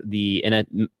like the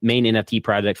main NFT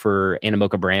project for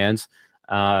Animoca brands.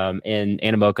 And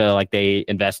Animoca, like they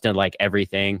invest in like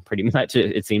everything pretty much,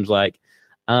 it seems like.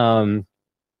 So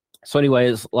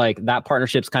anyways, like that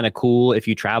partnership's kind of cool if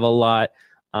you travel a lot.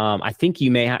 I think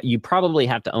you probably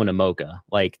have to own a Mocha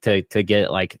like to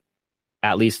get like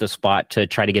at least a spot to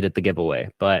try to get at the giveaway.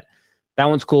 But that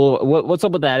one's cool. What's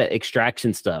up with that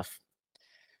extraction stuff?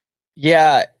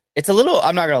 Yeah, it's a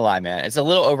I'm not gonna lie, man. It's a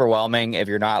little overwhelming if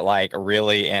you're not like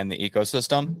really in the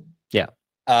ecosystem. Yeah.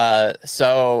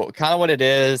 So kind of what it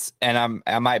is, and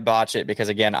I might botch it because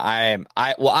again, I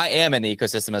am in the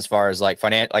ecosystem as far as like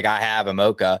like I have a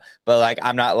Mocha, but like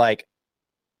I'm not like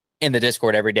in the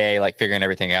Discord every day, like figuring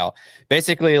everything out.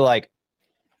 Basically, like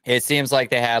it seems like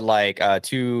they had like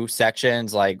two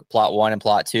sections, like plot one and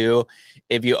plot two.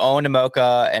 If you owned a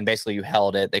Mocha and basically you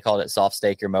held it, they called it soft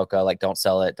stake your Mocha, like don't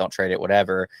sell it, don't trade it,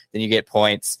 whatever. Then you get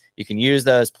points. You can use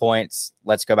those points.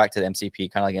 Let's go back to the MCP,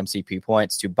 kind of like MCP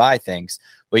points to buy things.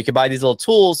 Well, you can buy these little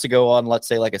tools to go on, let's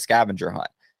say, like a scavenger hunt.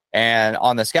 And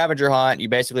on the scavenger hunt, you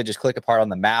basically just click a part on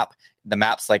the map. The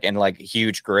map's like in like a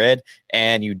huge grid,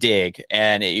 and you dig,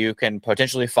 and you can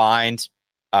potentially find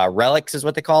relics is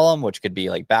what they call them, which could be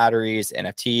like batteries,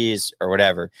 NFTs, or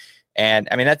whatever. And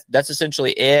I mean, that's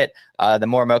essentially it. The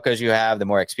more mochas you have, the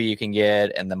more XP you can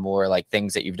get, and the more like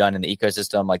things that you've done in the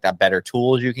ecosystem, like that better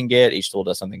tools you can get. Each tool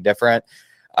does something different.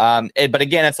 But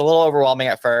again, it's a little overwhelming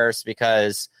at first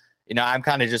because, you know, I'm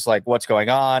kind of just like, what's going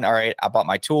on? All right, I bought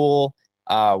my tool.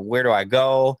 Where do I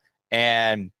go?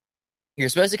 And you're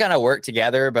supposed to kind of work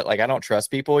together, but like I don't trust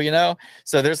people, you know?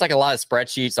 So there's like a lot of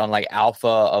spreadsheets on like alpha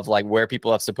of like where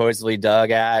people have supposedly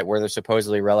dug at, where there's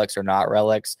supposedly relics or not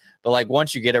relics. But like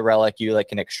once you get a relic, you like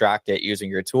can extract it using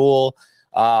your tool.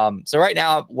 So right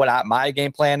now, my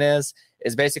game plan is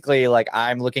basically like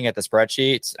I'm looking at the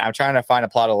spreadsheets. I'm trying to find a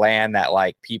plot of land that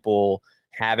like people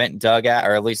haven't dug at,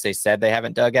 or at least they said they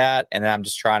haven't dug at. And then I'm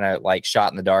just trying to like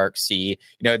shot in the dark, see,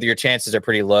 you know, your chances are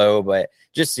pretty low, but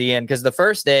just seeing, because the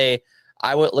first day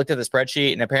I looked at the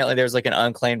spreadsheet and apparently there's like an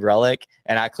unclaimed relic,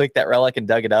 and I clicked that relic and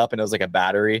dug it up, and it was like a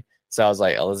battery. So I was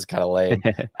like, oh, this is kind of lame.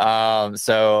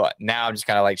 So now I'm just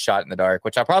kind of like shot in the dark,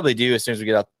 which I'll probably do as soon as we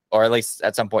get up, or at least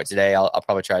at some point today, I'll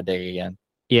probably try to dig again.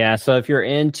 Yeah, so if you're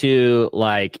into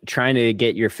like trying to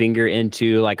get your finger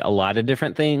into like a lot of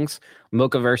different things,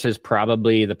 Mochaverse is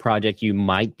probably the project you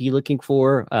might be looking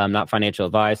for. Not financial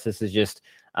advice. This is just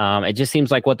it just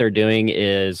seems like what they're doing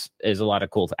is a lot of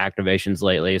cool activations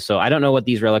lately. So I don't know what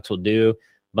these relics will do,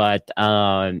 but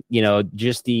you know,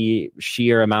 just the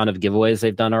sheer amount of giveaways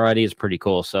they've done already is pretty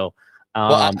cool. So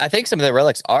Well, I think some of the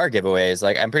relics are giveaways.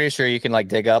 Like I'm pretty sure you can like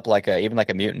dig up like even like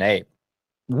a mutant ape.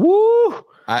 woo!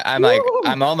 I'm Woo! like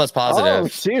I'm almost positive. Oh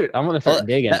shoot! I'm gonna start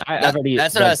digging.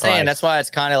 That's what I was saying. That's why it's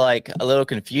kind of like a little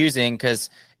confusing, because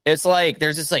it's like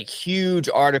there's this like huge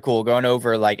article going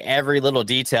over like every little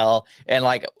detail, and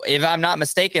like if I'm not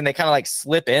mistaken, they kind of like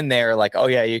slip in there like, oh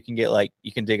yeah, you can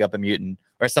dig up a mutant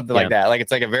or something like that. Like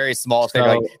it's like a very small thing.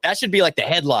 Like that should be like the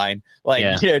headline,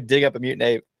 like you know, dig up a mutant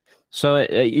ape. So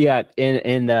yeah,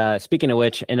 in speaking of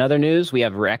which, in other news, we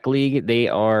have Rec League. They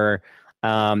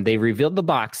revealed the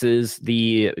boxes,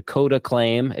 the Coda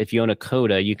claim. If you own a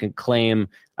Coda, you can claim,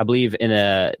 I believe,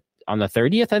 on the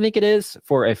 30th, I think it is,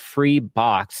 for a free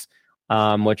box,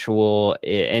 which will,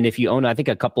 and if you own, I think,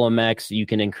 a couple of mechs, you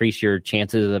can increase your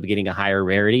chances of getting a higher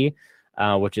rarity,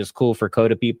 which is cool for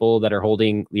Coda people that are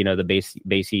holding, you know, the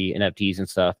basey NFTs and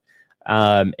stuff.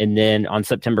 And then on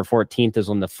September 14th is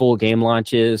when the full game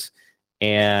launches,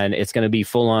 and it's going to be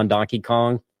full on Donkey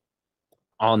Kong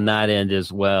on that end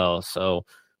as well. So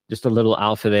just a little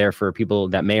alpha there for people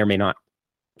that may or may not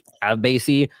have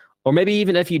Basey, or maybe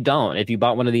even if you don't, if you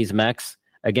bought one of these mechs.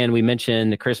 Again,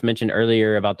 Chris mentioned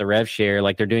earlier about the rev share,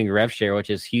 like they're doing rev share, which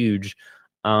is huge.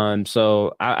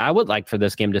 So I would like for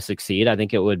this game to succeed. I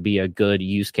think it would be a good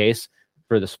use case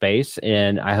for the space,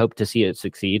 and I hope to see it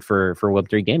succeed for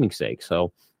Web3 gaming's sake.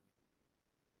 So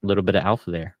a little bit of alpha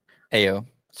there. Heyo.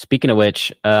 Speaking of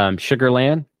which,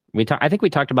 Sugarland, I think we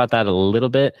talked about that a little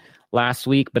bit last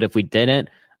week, but if we didn't,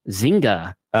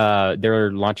 Zynga,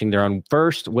 they're launching their own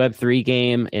first Web3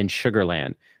 game in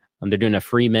Sugarland. They're doing a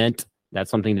free mint.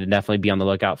 That's something to definitely be on the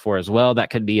lookout for as well. That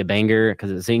could be a banger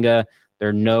because at Zynga,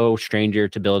 they're no stranger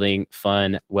to building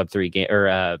fun Web3 game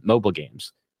or mobile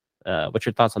games. What's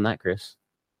your thoughts on that, Chris?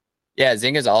 Yeah,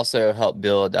 Zynga's also helped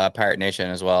build Pirate Nation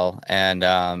as well, and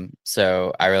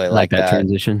so I really like that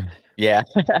transition. Yeah.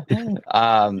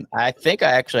 I think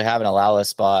I actually have an allow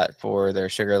spot for their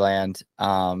Sugarland.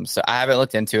 So I haven't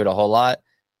looked into it a whole lot.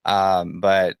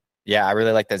 But yeah, I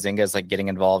really like that Zynga's like getting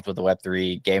involved with the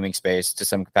Web3 gaming space to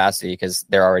some capacity because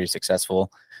they're already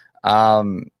successful.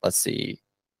 Let's see.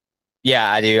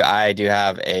 Yeah, I do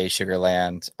have a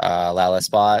Sugarland allow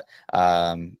spot.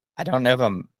 I don't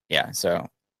know if so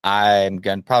I'm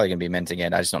probably gonna be minting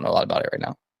it. I just don't know a lot about it right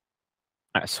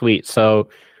now. Sweet. So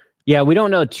yeah, we don't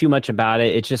know too much about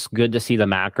it. It's just good to see the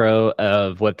macro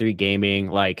of Web3 gaming.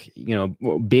 Like, you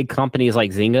know, big companies like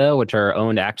Zynga, which are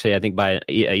owned actually, I think, by an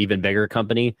even bigger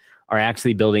company, are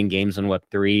actually building games in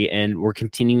Web3. And we're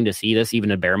continuing to see this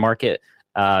even in bear market,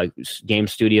 game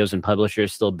studios and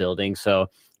publishers still building.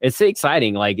 So it's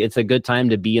exciting. Like it's a good time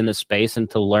to be in the space and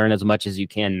to learn as much as you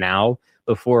can now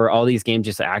before all these games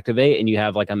just activate and you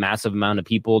have like a massive amount of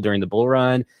people during the bull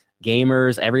run,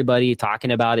 gamers, everybody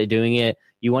talking about it, doing it.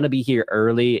 You want to be here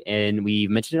early, and we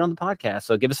mentioned it on the podcast.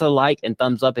 So give us a like and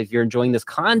thumbs up if you're enjoying this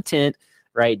content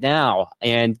right now,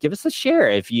 and give us a share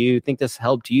if you think this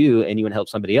helped you and you want to help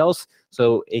somebody else,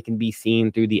 so it can be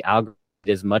seen through the algorithm.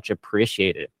 It is much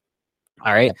appreciated.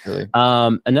 All right.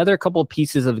 Absolutely. Another couple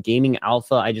pieces of gaming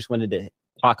alpha I just wanted to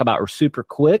talk about super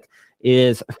quick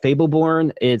is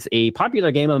Fableborn. It's a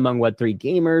popular game among Web3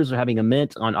 gamers. They're having a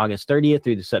mint on August 30th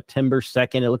through the September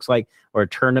 2nd, it looks like, or a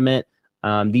tournament.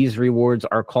 These rewards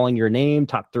are calling your name.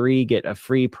 Top 3 get a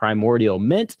free primordial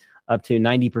mint, up to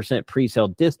 90% pre-sale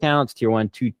discounts. Tier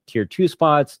 1, Tier 2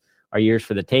 spots are yours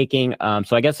for the taking.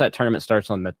 So I guess that tournament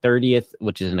starts on the 30th,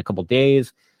 which is in a couple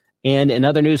days. And in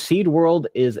other news, Seed World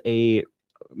is a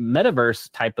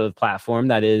metaverse type of platform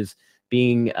that is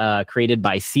being created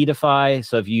by Seedify.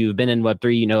 So if you've been in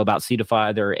Web3, you know about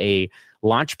Seedify. They're a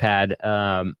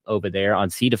launchpad over there on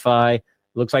Seedify.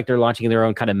 Looks like they're launching their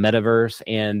own kind of metaverse,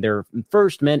 and their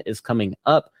first mint is coming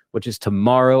up, which is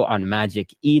tomorrow on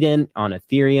Magic Eden on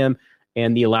Ethereum.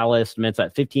 And the allow list mints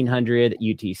at 1,500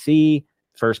 UTC.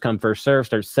 First come, first serve.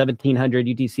 Starts 1,700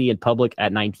 UTC and public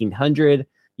at 1,900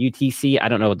 UTC. I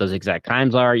don't know what those exact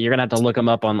times are. You're gonna have to look them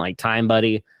up on like Time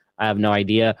Buddy. I have no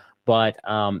idea, but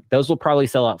those will probably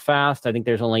sell out fast. I think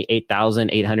there's only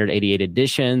 8,888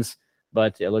 editions,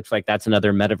 but it looks like that's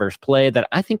another metaverse play that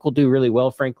I think will do really well,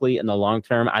 frankly, in the long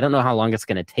term. I don't know how long it's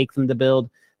going to take them to build,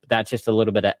 but that's just a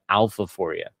little bit of alpha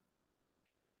for you.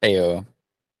 Heyo.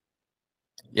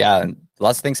 Yeah,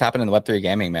 lots of things happen in the Web3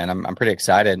 gaming, man. I'm pretty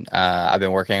excited. I've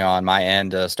been working on my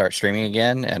end to start streaming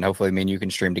again, and hopefully me and you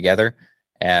can stream together.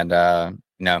 And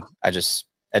it's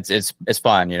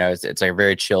fun, you know. It's like a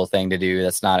very chill thing to do.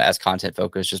 That's not as content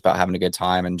focused, just about having a good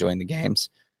time, enjoying the games,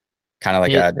 kind of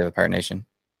like the Pirate Nation.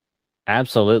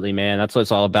 Absolutely, man. That's what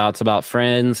it's all about. It's about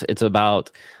friends. It's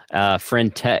about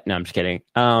friend tech. No, I'm just kidding.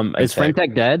 Is friend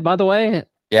tech dead, by the way?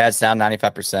 Yeah, it's down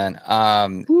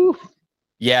 95%.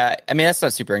 Yeah, I mean, that's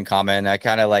not super uncommon. I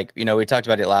kind of like, you know, we talked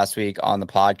about it last week on the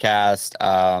podcast.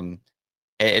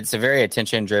 It's a very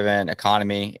attention driven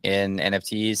economy in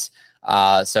NFTs.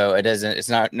 So it's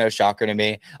no shocker to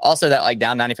me. Also, that like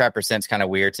down 95% is kind of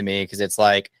weird to me, because it's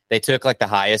like they took like the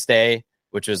highest day,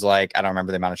 which was like, I don't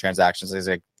remember the amount of transactions. It was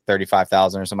like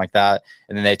 35,000 or something like that.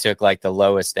 And then they took like the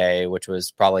lowest day, which was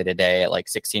probably today at like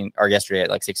 16, or yesterday at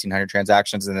like 1,600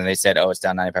 transactions. And then they said, oh, it's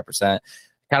down 95%.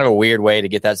 Kind of a weird way to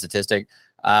get that statistic.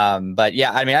 But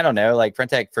yeah, I mean, I don't know, like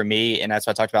Frentech for me, and that's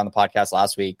what I talked about on the podcast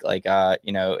last week. Like,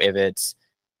 you know,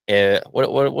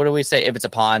 what do we say? If it's a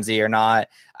Ponzi or not?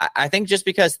 I think just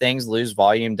because things lose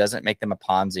volume doesn't make them a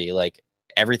Ponzi. Like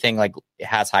everything like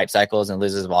has hype cycles and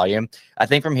loses volume. I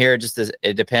think from here,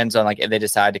 it depends on like if they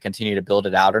decide to continue to build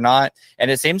it out or not.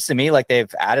 And it seems to me like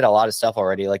they've added a lot of stuff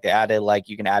already. Like they added, like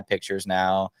you can add pictures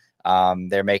now.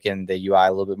 They're making the UI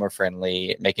a little bit more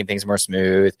friendly, making things more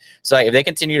smooth. So like, if they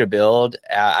continue to build,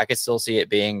 I could still see it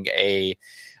being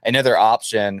another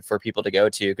option for people to go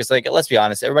to. Because like, let's be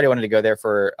honest, everybody wanted to go there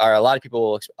or a lot of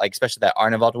people, like especially that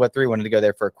aren't involved with Web3, wanted to go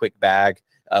there for a quick bag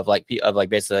of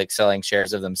basically like selling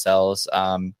shares of themselves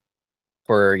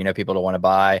for, you know, people to want to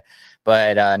buy.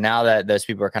 But now that those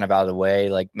people are kind of out of the way,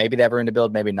 like maybe they have room to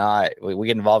build, maybe not. We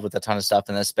get involved with a ton of stuff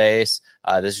in this space.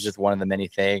 This is just one of the many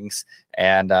things.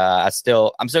 And I'm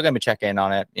still going to be checking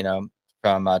on it, you know,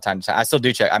 from time to time. I still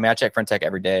do check. I mean, I check Frentech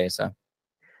every day. So.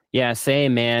 Yeah,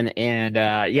 same, man. And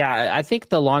yeah, I think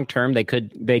the long term they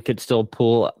could still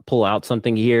pull out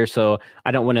something here. So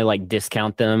I don't want to like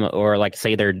discount them or like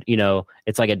say they're, you know,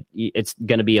 it's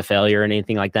going to be a failure or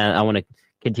anything like that. I want to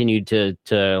continue to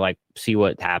like see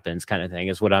what happens, kind of thing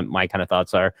is what my kind of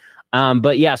thoughts are.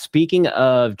 But yeah, speaking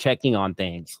of checking on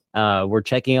things, we're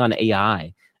checking on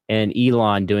AI and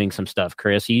Elon doing some stuff.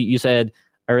 Chris, you said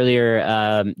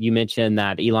earlier, you mentioned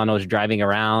that Elon was driving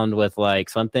around with like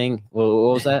something. What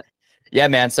was that? Yeah,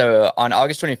 man. So on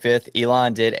August 25th,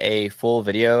 Elon did a full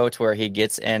video to where he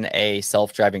gets in a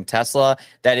self-driving Tesla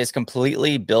that is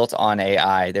completely built on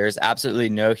AI. There's absolutely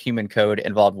no human code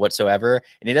involved whatsoever.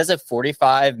 And he does a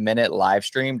 45-minute live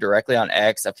stream directly on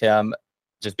X of him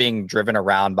just being driven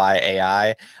around by AI.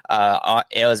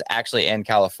 It was actually in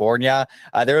California.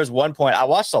 There was one point, I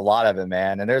watched a lot of it,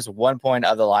 man. And there's one point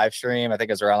of the live stream, I think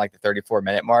it was around like the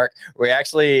 34-minute mark, where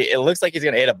it looks like he's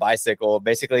going to hit a bicycle.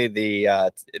 Basically,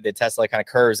 the Tesla kind of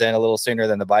curves in a little sooner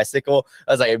than the bicycle.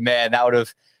 I was like, man, that would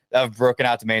have have broken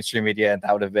out to mainstream media, and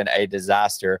that would have been a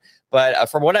disaster. But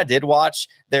from what I did watch,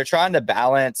 they're trying to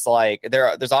balance, like,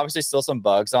 there's obviously still some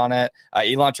bugs on it.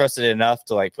 Elon trusted it enough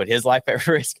to like put his life at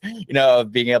risk,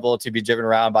 of being able to be driven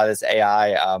around by this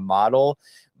AI model.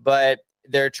 But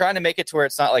they're trying to make it to where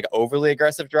it's not like overly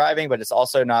aggressive driving, but it's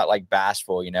also not like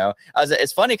bashful,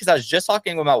 It's funny because I was just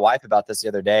talking with my wife about this the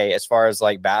other day, as far as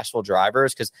like bashful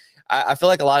drivers, because I feel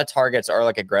like a lot of targets are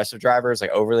like aggressive drivers, like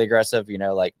overly aggressive,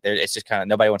 like it's just kind of,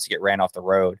 nobody wants to get ran off the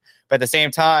road. But at the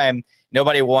same time,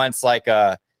 nobody wants like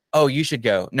oh, you should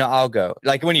go. No, I'll go.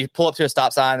 Like when you pull up to a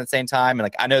stop sign at the same time, and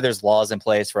like I know there's laws in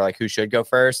place for like who should go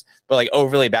first, but like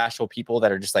overly bashful people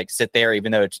that are just like sit there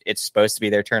even though it's supposed to be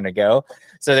their turn to go.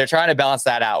 So they're trying to balance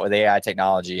that out with AI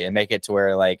technology and make it to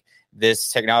where like this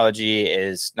technology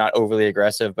is not overly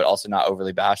aggressive, but also not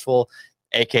overly bashful,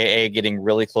 aka getting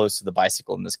really close to the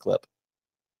bicycle in this clip.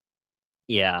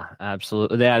 Yeah,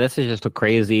 absolutely. Yeah, this is just a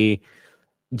crazy,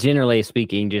 generally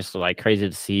speaking, just like crazy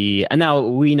to see. And now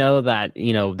we know that,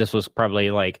 this was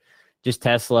probably like just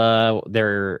Tesla,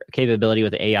 their capability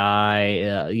with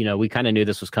AI. We kind of knew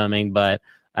this was coming, but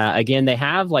again, they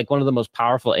have like one of the most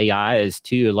powerful AIs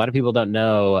too. A lot of people don't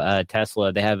know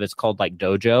Tesla. They have, it's called like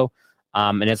Dojo.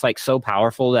 And it's like so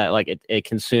powerful that like it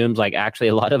consumes like actually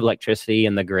a lot of electricity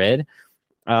in the grid.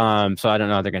 So I don't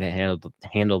know how they're going to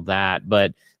handle that,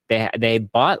 but they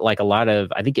bought like a lot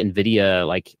of, I think NVIDIA,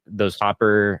 like those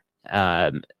Hopper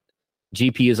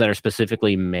GPUs that are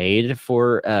specifically made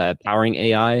for powering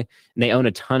AI, and they own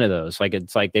a ton of those. Like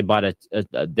it's like they bought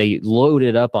they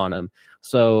loaded up on them.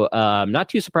 So not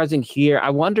too surprising here.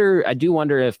 I do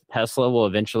wonder if Tesla will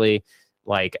eventually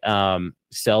like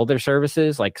sell their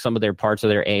services, like some of their parts of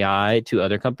their AI to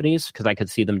other companies, because I could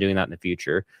see them doing that in the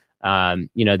future.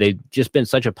 They've just been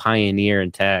such a pioneer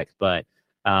in tech, but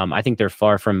I think they're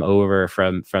far from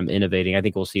innovating. I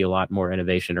think we'll see a lot more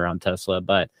innovation around Tesla.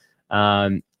 But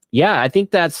yeah, I think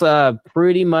that's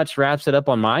pretty much wraps it up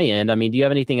on my end. I mean, do you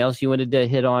have anything else you wanted to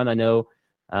hit on? I know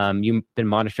you've been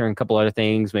monitoring a couple other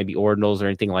things, maybe ordinals or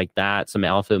anything like that. Some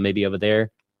alpha maybe over there.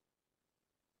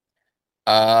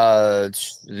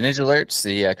 Ninja Alerts,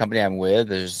 the company I'm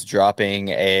with, is dropping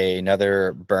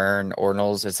another burn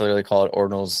ordinals. It's literally called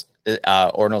ordinals.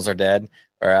 Ordinals are dead.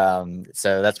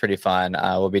 So that's pretty fun.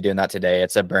 We'll be doing that today.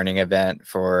 It's a burning event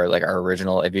for like our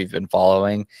original, if you've been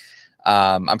following.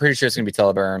 I'm pretty sure it's going to be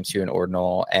teleburn to an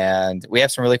ordinal, and we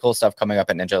have some really cool stuff coming up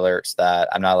at Ninja Alerts that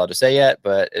I'm not allowed to say yet,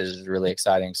 but is really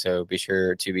exciting. So be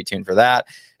sure to be tuned for that.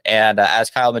 And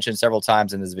as Kyle mentioned several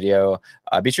times in this video,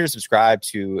 be sure to subscribe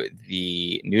to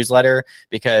the newsletter,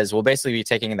 because we'll basically be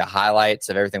taking the highlights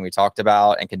of everything we talked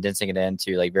about and condensing it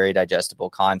into like very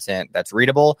digestible content that's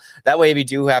readable. That way, if you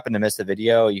do happen to miss the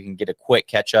video, you can get a quick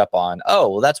catch up on, oh,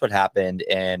 well, that's what happened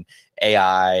in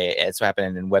AI. It's what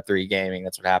happened in Web3 gaming.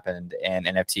 That's what happened in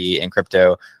NFT and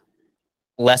crypto.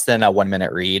 Less than a 1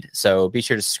 minute read. So be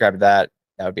sure to subscribe to that.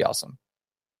 That would be awesome.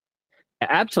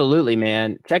 Absolutely,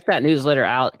 man. Check that newsletter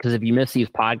out, because if you miss these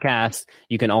podcasts,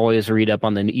 you can always read up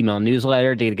on the email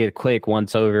newsletter to get a quick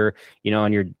once over,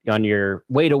 on your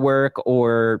way to work,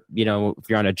 or, if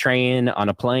you're on a train, on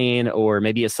a plane, or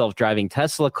maybe a self-driving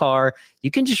Tesla car,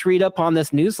 you can just read up on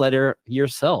this newsletter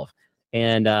yourself.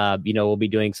 And, we'll be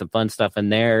doing some fun stuff in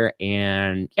there.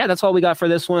 And yeah, that's all we got for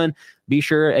this one. Be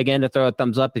sure again to throw a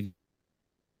thumbs up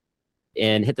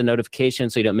and hit the notification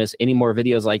so you don't miss any more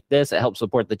videos like this. It helps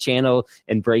support the channel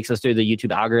and breaks us through the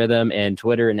YouTube algorithm and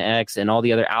Twitter and X and all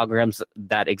the other algorithms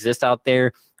that exist out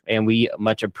there. And we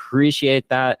much appreciate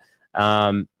that,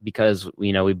 because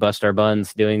we bust our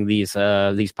buns doing these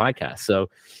podcasts. So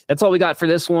that's all we got for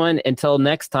this one. Until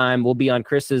next time, we'll be on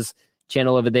Chris's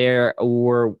channel over there,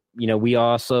 or we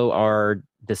also are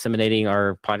disseminating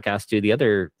our podcast to the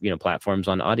other platforms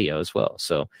on audio as well.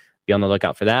 So be on the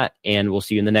lookout for that, and we'll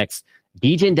see you in the next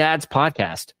DJ and Dad's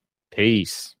podcast.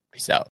 Peace. Peace out.